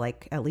stick to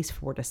like at least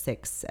 4 to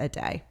 6 a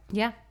day.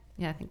 Yeah.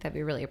 I think that'd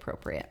be really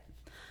appropriate.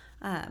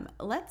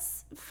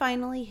 Let's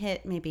finally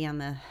hit maybe on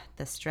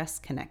the stress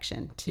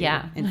connection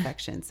to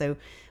infection. So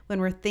when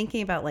we're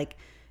thinking about like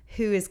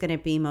who is going to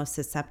be most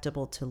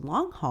susceptible to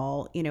long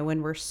haul,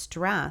 when we're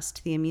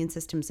stressed, the immune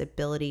system's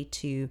ability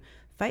to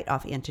fight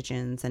off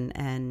antigens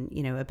and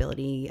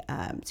ability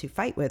to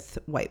fight with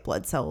white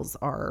blood cells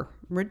are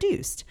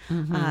reduced.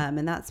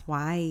 And that's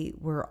why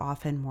we're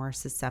often more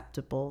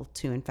susceptible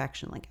to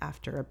infection, like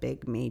after a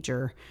big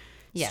major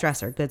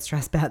stressor, good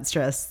stress, bad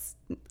stress,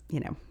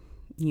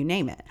 you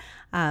name it.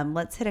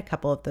 Let's hit a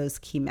couple of those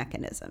key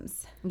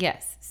mechanisms.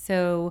 Yes.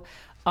 So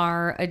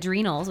our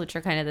adrenals, which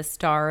are kind of the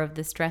star of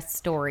the stress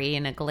story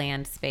in a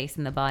gland space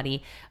in the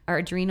body, our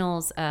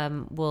adrenals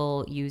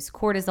will use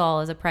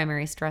cortisol as a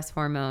primary stress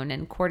hormone,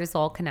 and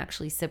cortisol can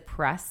actually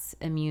suppress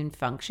immune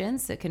function.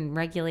 So it can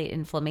regulate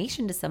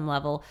inflammation to some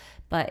level,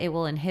 but it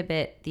will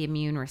inhibit the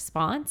immune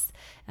response.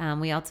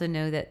 We also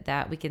know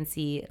that we can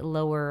see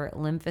lower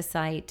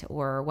lymphocyte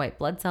or white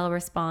blood cell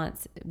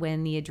response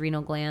when the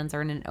adrenal glands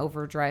are in an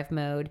overdrive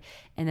mode.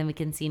 And then we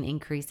can see an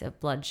increase of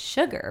blood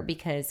sugar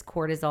because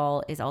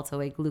cortisol is also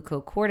a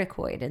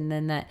glucocorticoid. And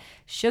then that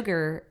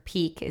sugar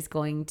peak is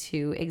going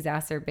to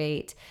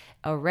exacerbate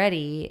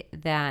already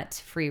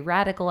that free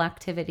radical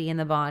activity in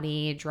the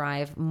body,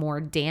 drive more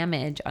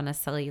damage on a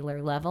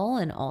cellular level,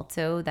 and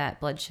also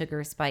that blood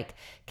sugar spike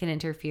can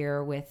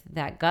interfere with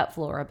that gut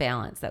flora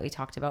balance that we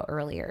talked about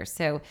earlier.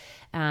 So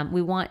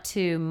we want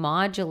to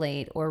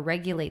modulate or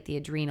regulate the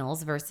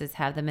adrenals versus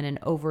have them in an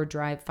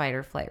overdrive fight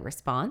or flight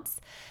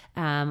response.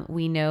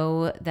 We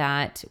know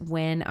that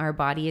when our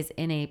body is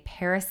in a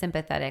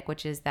parasympathetic,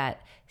 which is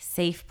that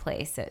safe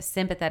place, so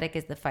sympathetic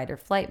is the fight or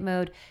flight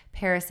mode,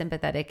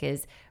 parasympathetic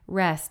is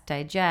rest,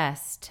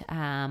 digest,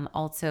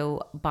 also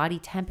body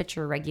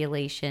temperature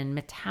regulation,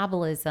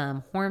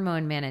 metabolism,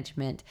 hormone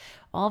management.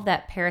 All of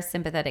that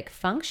parasympathetic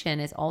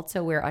function is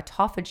also where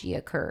autophagy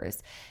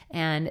occurs.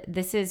 And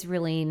this is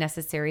really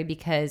necessary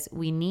because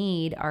we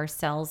need our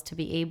cells to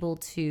be able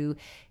to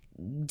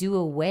do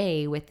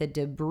away with the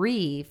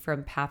debris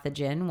from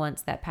pathogen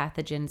once that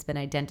pathogen's been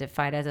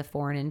identified as a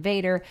foreign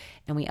invader,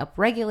 and we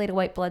upregulate a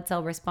white blood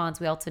cell response.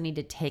 We also need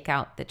to take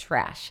out the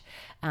trash.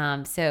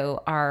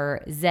 So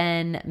our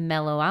zen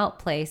mellow out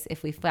place,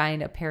 if we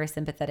find a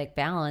parasympathetic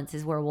balance,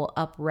 is where we'll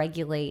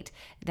upregulate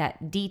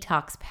that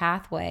detox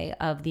pathway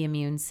of the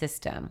immune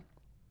system.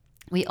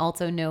 We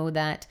also know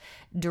that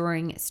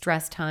during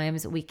stress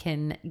times, we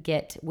can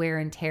get wear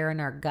and tear in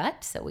our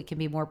gut, so we can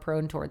be more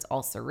prone towards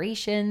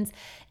ulcerations,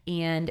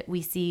 and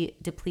we see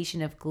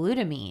depletion of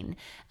glutamine.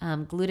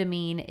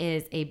 Glutamine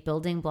is a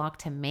building block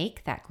to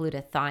make that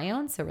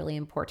glutathione, so really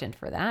important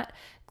for that.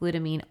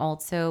 Glutamine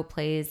also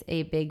plays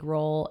a big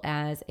role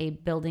as a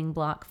building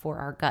block for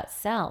our gut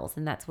cells,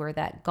 and that's where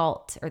that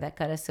GALT, or that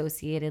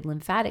gut-associated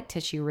lymphatic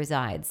tissue,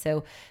 resides.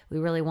 So we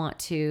really want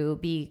to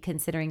be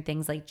considering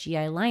things like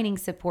GI lining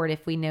support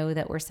if we know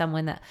that we're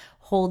someone that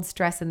holds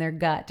stress in their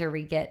gut, or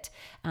we get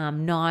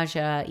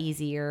nausea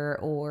easier,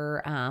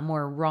 or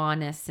more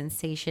rawness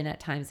sensation at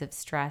times of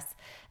stress.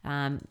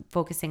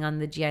 Focusing on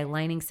the GI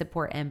lining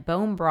support and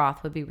bone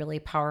broth would be really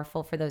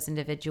powerful for those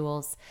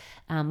individuals.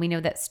 We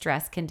know that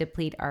stress can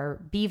deplete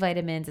our B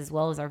vitamins as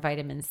well as our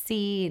vitamin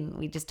C. And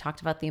we just talked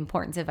about the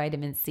importance of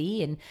vitamin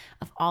C. And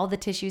of all the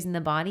tissues in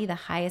the body, the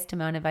highest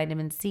amount of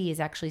vitamin C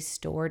is actually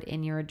stored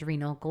in your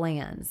adrenal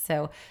glands.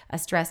 So a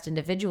stressed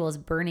individual is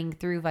burning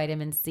through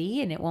vitamin C,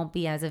 and it won't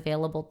be as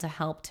available to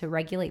help to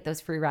regulate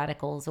those free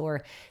radicals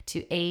or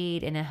to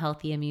aid in a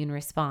healthy immune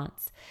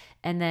response.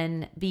 And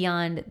then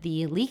beyond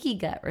the leaky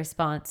gut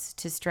response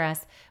to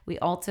stress, we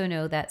also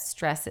know that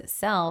stress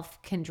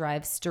itself can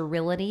drive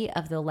sterility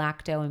of the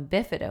lacto and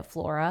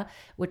bifidoflora,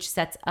 which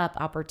sets up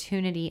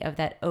opportunity of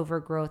that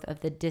overgrowth of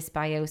the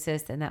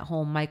dysbiosis and that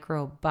whole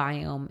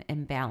microbiome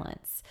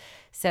imbalance.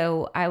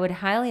 So I would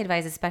highly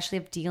advise, especially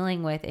if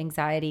dealing with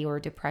anxiety or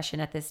depression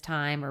at this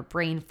time, or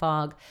brain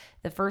fog,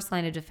 the first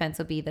line of defense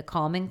will be the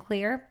Calm and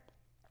Clear.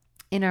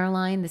 In our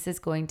line, this is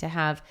going to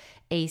have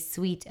a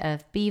suite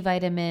of B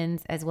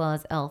vitamins as well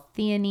as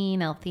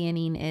L-theanine.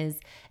 L-theanine is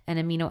an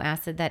amino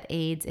acid that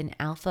aids in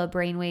alpha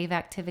brainwave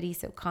activity,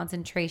 so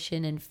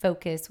concentration and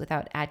focus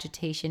without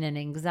agitation and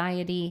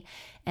anxiety.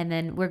 And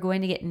then we're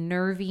going to get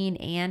nervine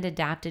and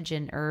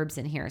adaptogen herbs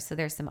in here. So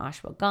there's some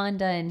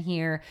ashwagandha in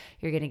here.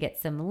 You're going to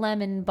get some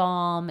lemon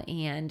balm,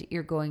 and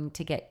you're going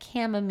to get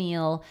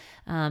chamomile.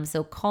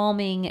 So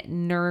calming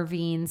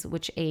nervines,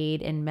 which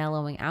aid in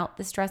mellowing out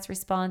the stress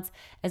response,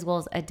 as well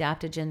as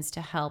adaptogens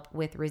to help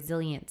with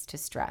resilience to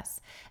stress.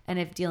 And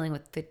if dealing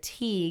with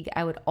fatigue,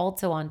 I would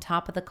also, on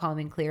top of the Calm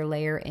and Clear,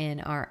 layer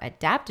in our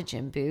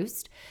adaptogen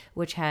boost,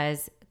 which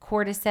has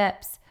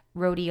cordyceps,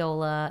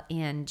 rhodiola,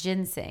 and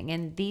ginseng.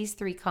 And these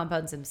three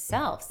compounds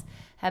themselves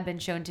have been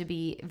shown to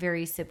be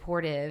very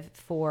supportive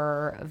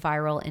for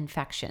viral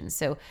infections.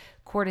 So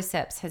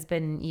cordyceps has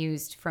been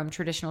used from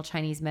traditional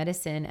Chinese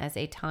medicine as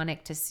a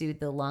tonic to soothe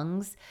the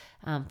lungs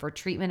for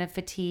treatment of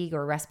fatigue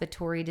or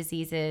respiratory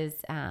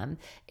diseases.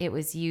 It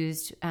was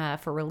used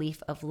for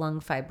relief of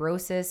lung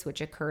fibrosis,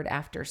 which occurred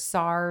after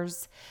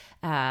SARS.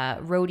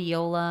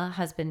 Rhodiola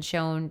has been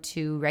shown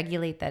to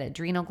regulate that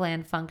adrenal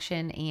gland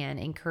function and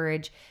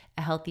encourage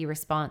a healthy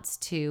response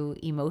to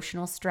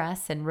emotional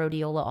stress. And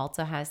rhodiola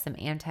also has some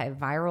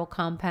antiviral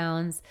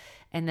compounds.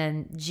 And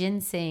then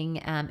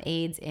ginseng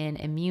aids in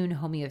immune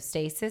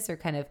homeostasis, or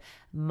kind of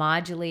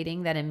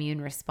modulating that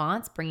immune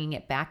response, bringing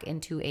it back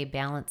into a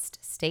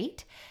balanced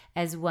state,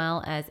 as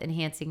well as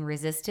enhancing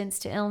resistance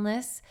to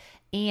illness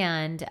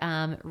and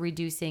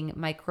reducing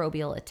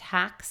microbial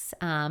attacks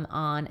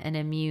on an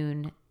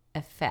immune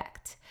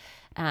effect.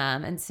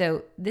 And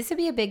so this would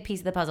be a big piece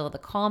of the puzzle, the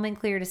Calm and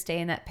Clear, to stay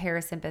in that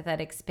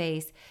parasympathetic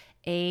space,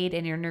 aid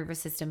in your nervous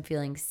system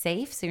feeling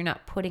safe, so you're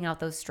not putting out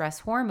those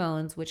stress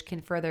hormones, which can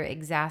further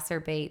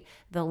exacerbate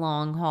the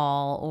long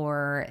haul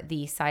or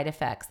the side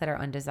effects that are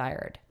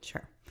undesired.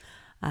 Sure.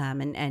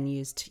 And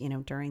used,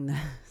 during the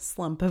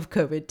slump of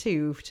COVID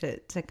too,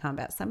 to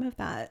combat some of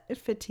that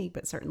fatigue,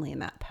 but certainly in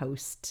that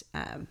post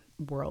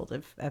world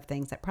of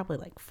things, that probably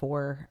like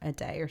 4 a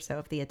day or so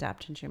of the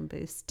adaptogen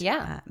boost.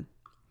 Yeah.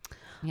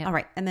 Yep. All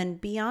right. And then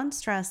beyond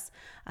stress,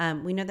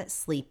 we know that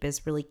sleep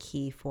is really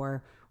key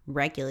for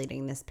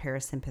regulating this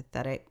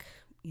parasympathetic,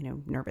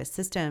 nervous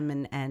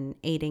system and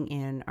aiding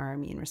in our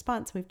immune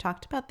response. We've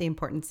talked about the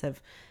importance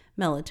of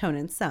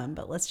melatonin some,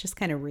 but let's just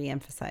kind of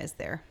reemphasize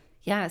there.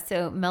 Yeah,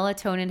 so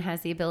melatonin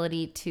has the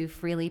ability to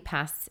freely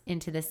pass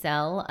into the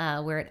cell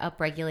where it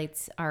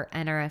upregulates our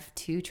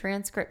NRF2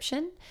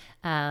 transcription.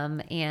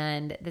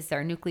 And this is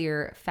our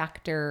nuclear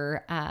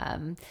factor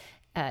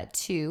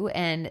 2,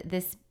 and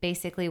this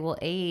basically will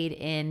aid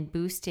in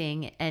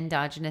boosting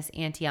endogenous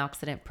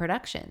antioxidant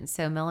production.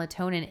 So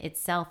melatonin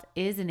itself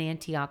is an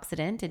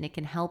antioxidant, and it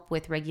can help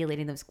with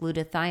regulating those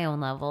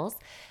glutathione levels,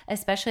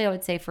 especially I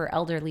would say for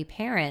elderly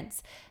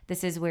parents.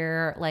 This is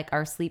where like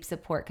our sleep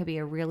support could be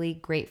a really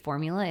great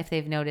formula if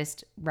they've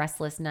noticed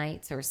restless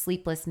nights or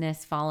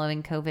sleeplessness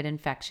following COVID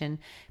infection,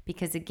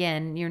 because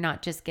again, you're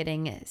not just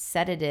getting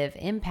sedative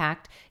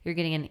impact, you're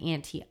getting an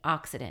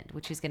antioxidant,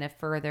 which is going to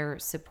further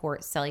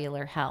support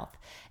cellular health.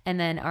 And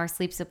then our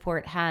sleep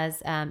support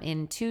has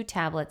in 2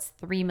 tablets,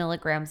 3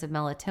 milligrams of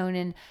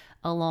melatonin,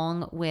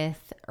 along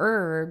with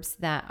herbs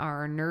that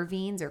are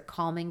nervines or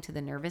calming to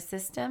the nervous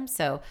system.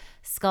 So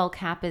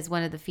skullcap is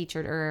one of the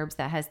featured herbs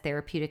that has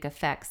therapeutic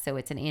effects. So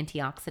it's an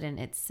antioxidant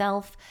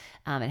itself.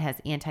 It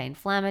has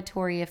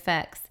anti-inflammatory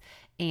effects.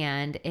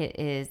 and it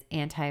is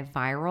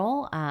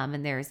antiviral.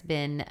 And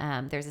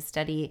there's a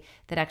study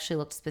that actually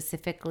looked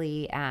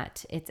specifically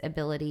at its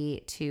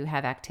ability to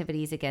have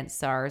activities against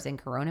SARS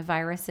and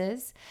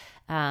coronaviruses.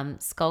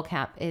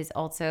 Skullcap is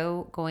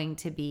also going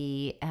to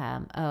be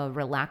a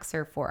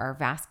relaxer for our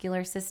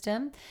vascular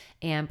system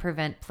and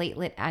prevent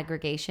platelet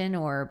aggregation,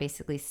 or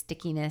basically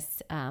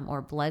stickiness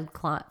or blood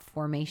clot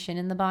formation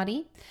in the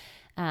body.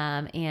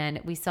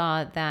 And we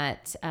saw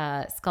that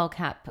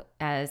Skullcap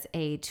as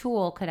a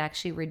tool could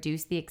actually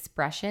reduce the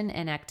expression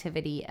and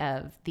activity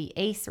of the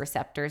ACE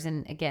receptors.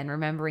 And again,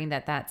 remembering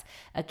that that's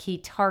a key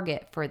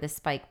target for the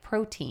spike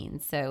protein.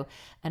 So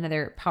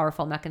another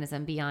powerful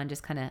mechanism beyond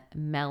just kind of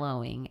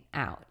mellowing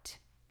out.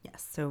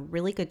 Yes. So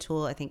really good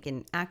tool, I think,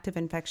 in active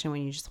infection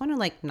when you just want to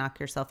like knock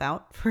yourself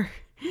out for,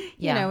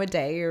 you know, a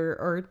day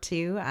or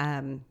two,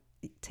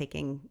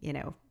 taking, you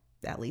know,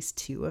 at least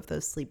 2 of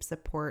those sleep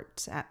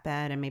support at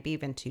bed, and maybe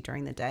even 2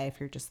 during the day if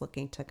you're just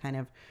looking to kind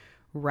of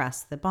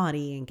rest the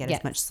body and get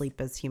as much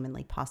sleep as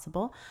humanly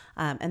possible.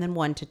 And then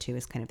 1 to 2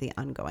 is kind of the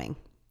ongoing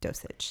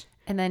dosage.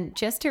 And then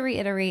just to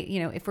reiterate,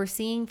 you know, if we're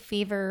seeing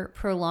fever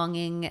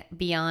prolonging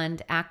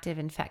beyond active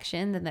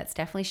infection, then that's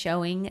definitely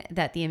showing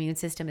that the immune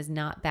system is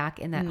not back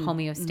in that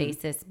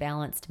homeostasis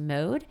balanced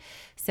mode.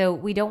 So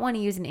we don't want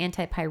to use an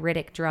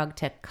antipyretic drug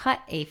to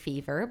cut a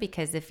fever,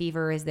 because the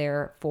fever is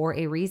there for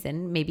a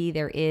reason. Maybe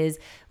there is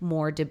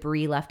more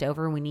debris left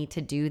over and we need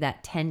to do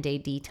that 10-day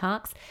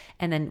detox,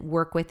 and then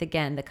work with,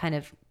 again, the kind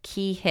of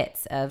key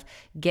hits of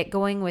get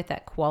going with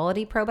that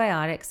quality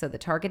probiotic. So the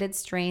targeted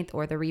strength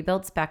or the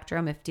rebuild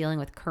spectrum, if dealing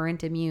with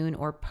current immune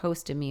or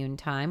post-immune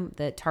time,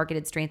 the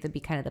targeted strength would be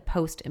kind of the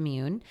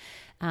post-immune.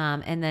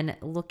 And then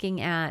looking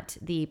at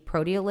the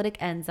proteolytic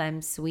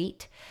enzyme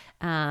suite,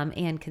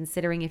 and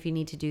considering if you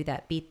need to do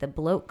that beat the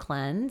bloat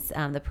cleanse.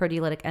 The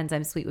proteolytic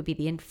enzyme suite would be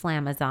the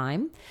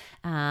inflammazyme.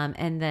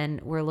 And then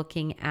we're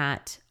looking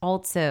at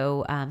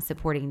also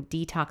supporting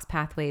detox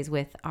pathways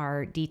with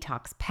our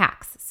detox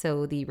packs.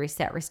 So the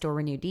Reset, Restore,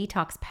 Renew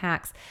detox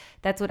packs,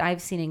 that's what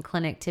I've seen in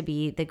clinic to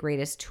be the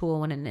greatest tool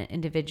when an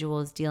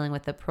individual is dealing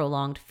with a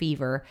prolonged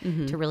fever,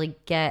 to really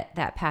get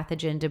that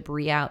pathogen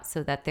debris out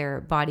so that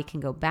their body can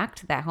go back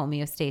to that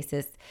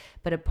homeostasis.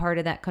 But a part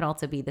of that could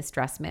also be the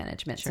stress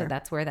management. Sure. So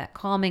that's where that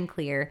Calm and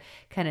Clear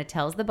kind of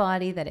tells the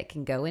body that it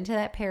can go into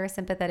that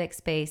parasympathetic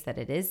space, that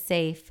it is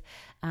safe.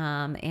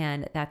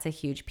 And that's a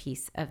huge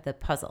piece of the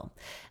puzzle.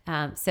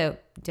 So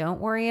don't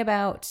worry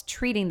about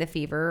treating the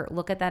fever.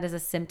 Look at that as a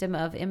symptom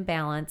of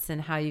imbalance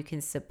and how you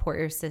can support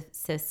your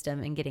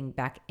system in getting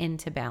back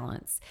into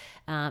balance.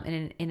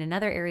 And in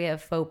another area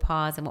of faux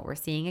pas, and what we're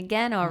seeing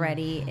again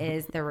already,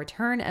 is the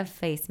return of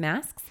face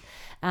masks.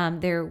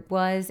 There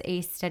was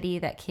a study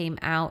that came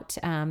out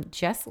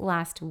just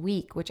last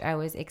week, which I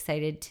was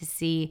excited to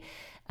see,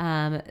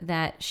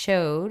 that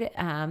showed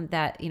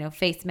that, you know,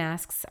 face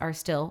masks are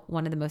still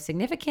one of the most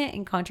significant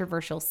and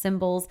controversial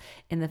symbols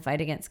in the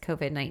fight against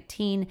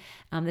COVID-19.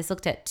 This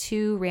looked at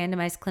 2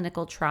 randomized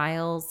clinical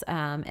trials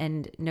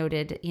and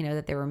noted, you know,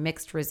 that there were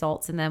mixed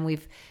results in them.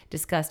 We've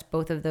discussed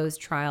both of those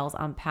trials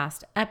on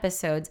past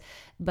episodes,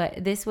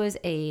 but this was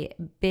a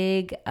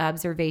big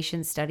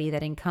observation study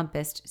that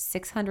encompassed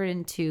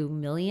 602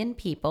 million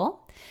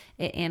people.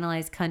 It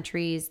analyzed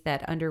countries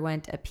that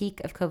underwent a peak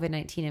of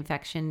COVID-19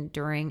 infection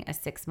during a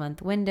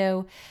 6-month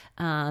window,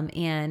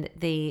 and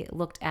they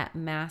looked at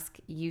mask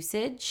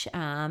usage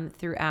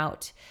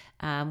throughout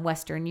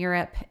Western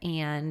Europe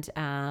and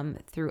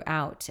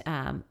throughout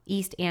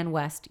East and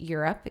West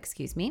Europe,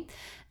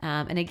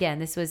 and again,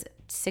 this was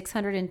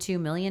 602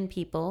 million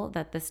people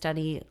that the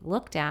study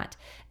looked at,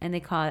 and they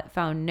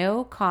found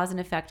no cause and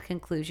effect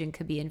conclusion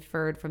could be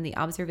inferred from the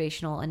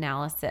observational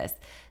analysis.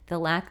 The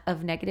lack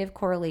of negative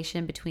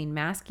correlation between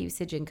mask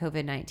usage and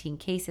COVID-19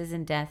 cases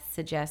and deaths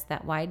suggests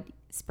that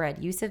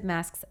widespread use of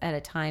masks at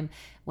a time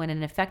when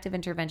an effective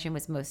intervention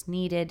was most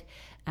needed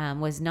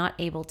was not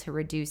able to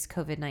reduce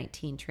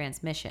COVID-19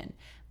 transmission.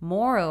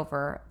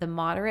 Moreover, the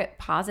moderate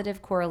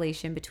positive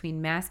correlation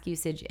between mask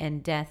usage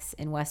and deaths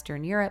in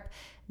Western Europe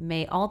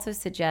may also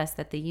suggest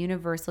that the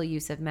universal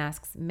use of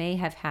masks may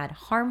have had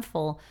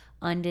harmful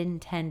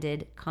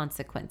unintended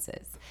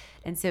consequences.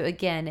 And so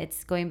again,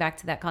 it's going back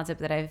to that concept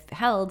that I've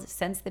held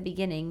since the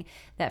beginning,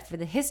 that for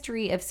the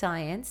history of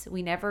science,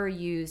 we never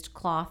used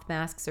cloth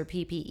masks or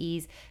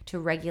PPEs to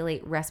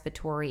regulate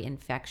respiratory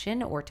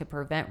infection or to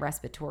prevent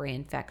respiratory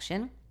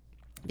infection.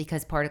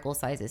 Because particle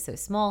size is so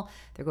small,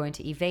 they're going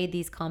to evade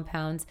these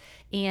compounds,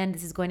 and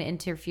this is going to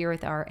interfere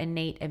with our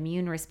innate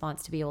immune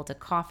response to be able to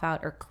cough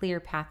out or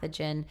clear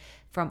pathogen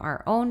from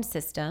our own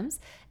systems,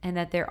 and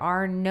that there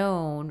are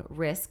known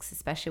risks,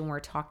 especially when we're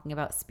talking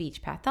about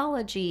speech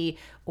pathology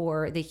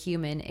or the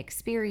human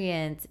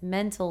experience,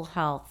 mental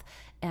health,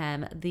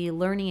 the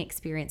learning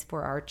experience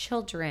for our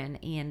children,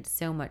 and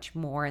so much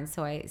more. And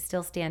so I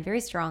still stand very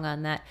strong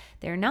on that.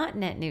 They're not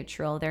net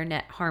neutral, they're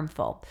net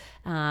harmful.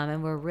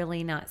 And we're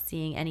really not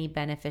seeing any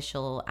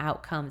beneficial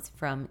outcomes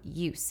from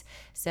use.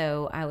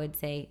 So I would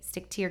say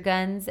stick to your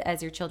guns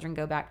as your children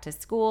go back to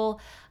school.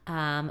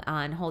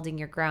 on holding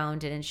your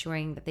ground and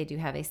ensuring that they do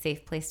have a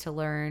safe place to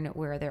learn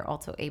where they're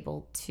also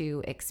able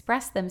to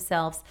express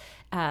themselves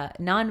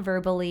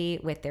non-verbally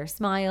with their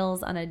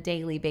smiles on a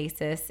daily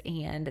basis,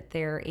 and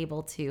they're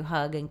able to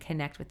hug and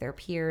connect with their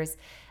peers.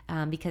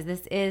 Because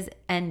this is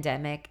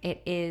endemic.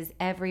 It is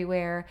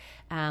everywhere.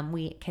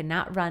 We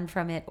cannot run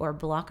from it or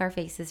block our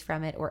faces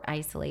from it or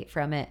isolate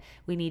from it.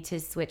 We need to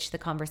switch the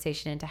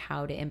conversation into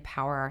how to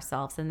empower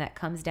ourselves. And that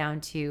comes down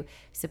to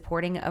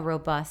supporting a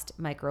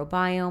robust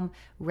microbiome,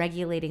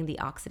 regulating the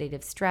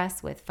oxidative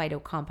stress with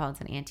phytocompounds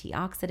and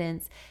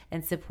antioxidants,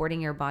 and supporting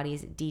your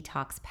body's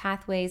detox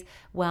pathways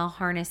while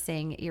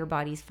harnessing your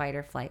body's fight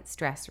or flight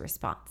stress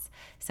response.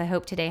 So I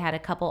hope today had a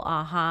couple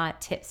aha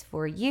tips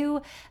for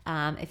you.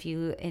 If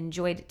you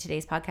enjoyed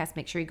today's podcast,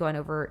 make sure you go on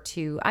over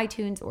to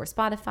iTunes or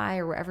Spotify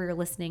or wherever you're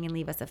listening and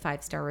leave us a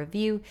 5-star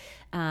review,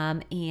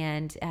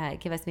 and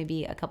give us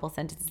maybe a couple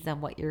sentences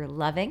on what you're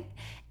loving.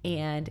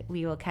 And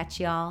we will catch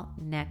y'all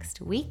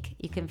next week.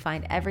 You can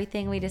find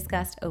everything we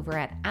discussed over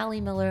at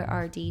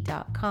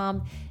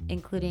AllieMillerRD.com,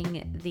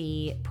 including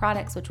the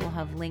products, which we'll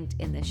have linked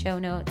in the show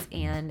notes,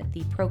 and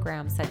the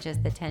programs such as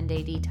the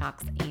 10-day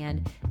detox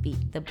and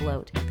Beat the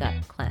Bloat Gut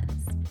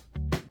Cleanse.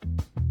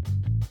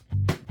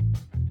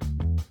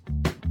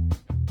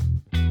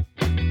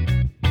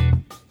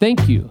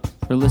 Thank you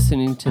for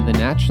listening to the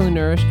Naturally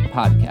Nourished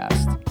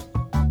podcast.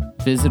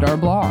 Visit our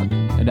blog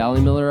at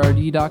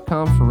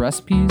AllieMillerRD.com for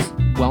recipes,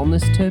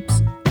 wellness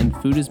tips, and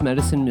food as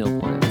medicine meal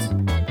plans.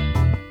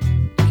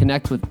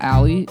 Connect with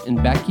Allie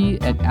and Becky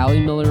at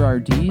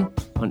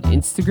AllieMillerRD on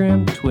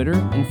Instagram, Twitter,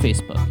 and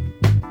Facebook.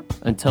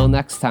 Until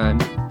next time,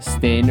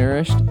 stay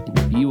nourished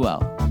and be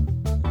well.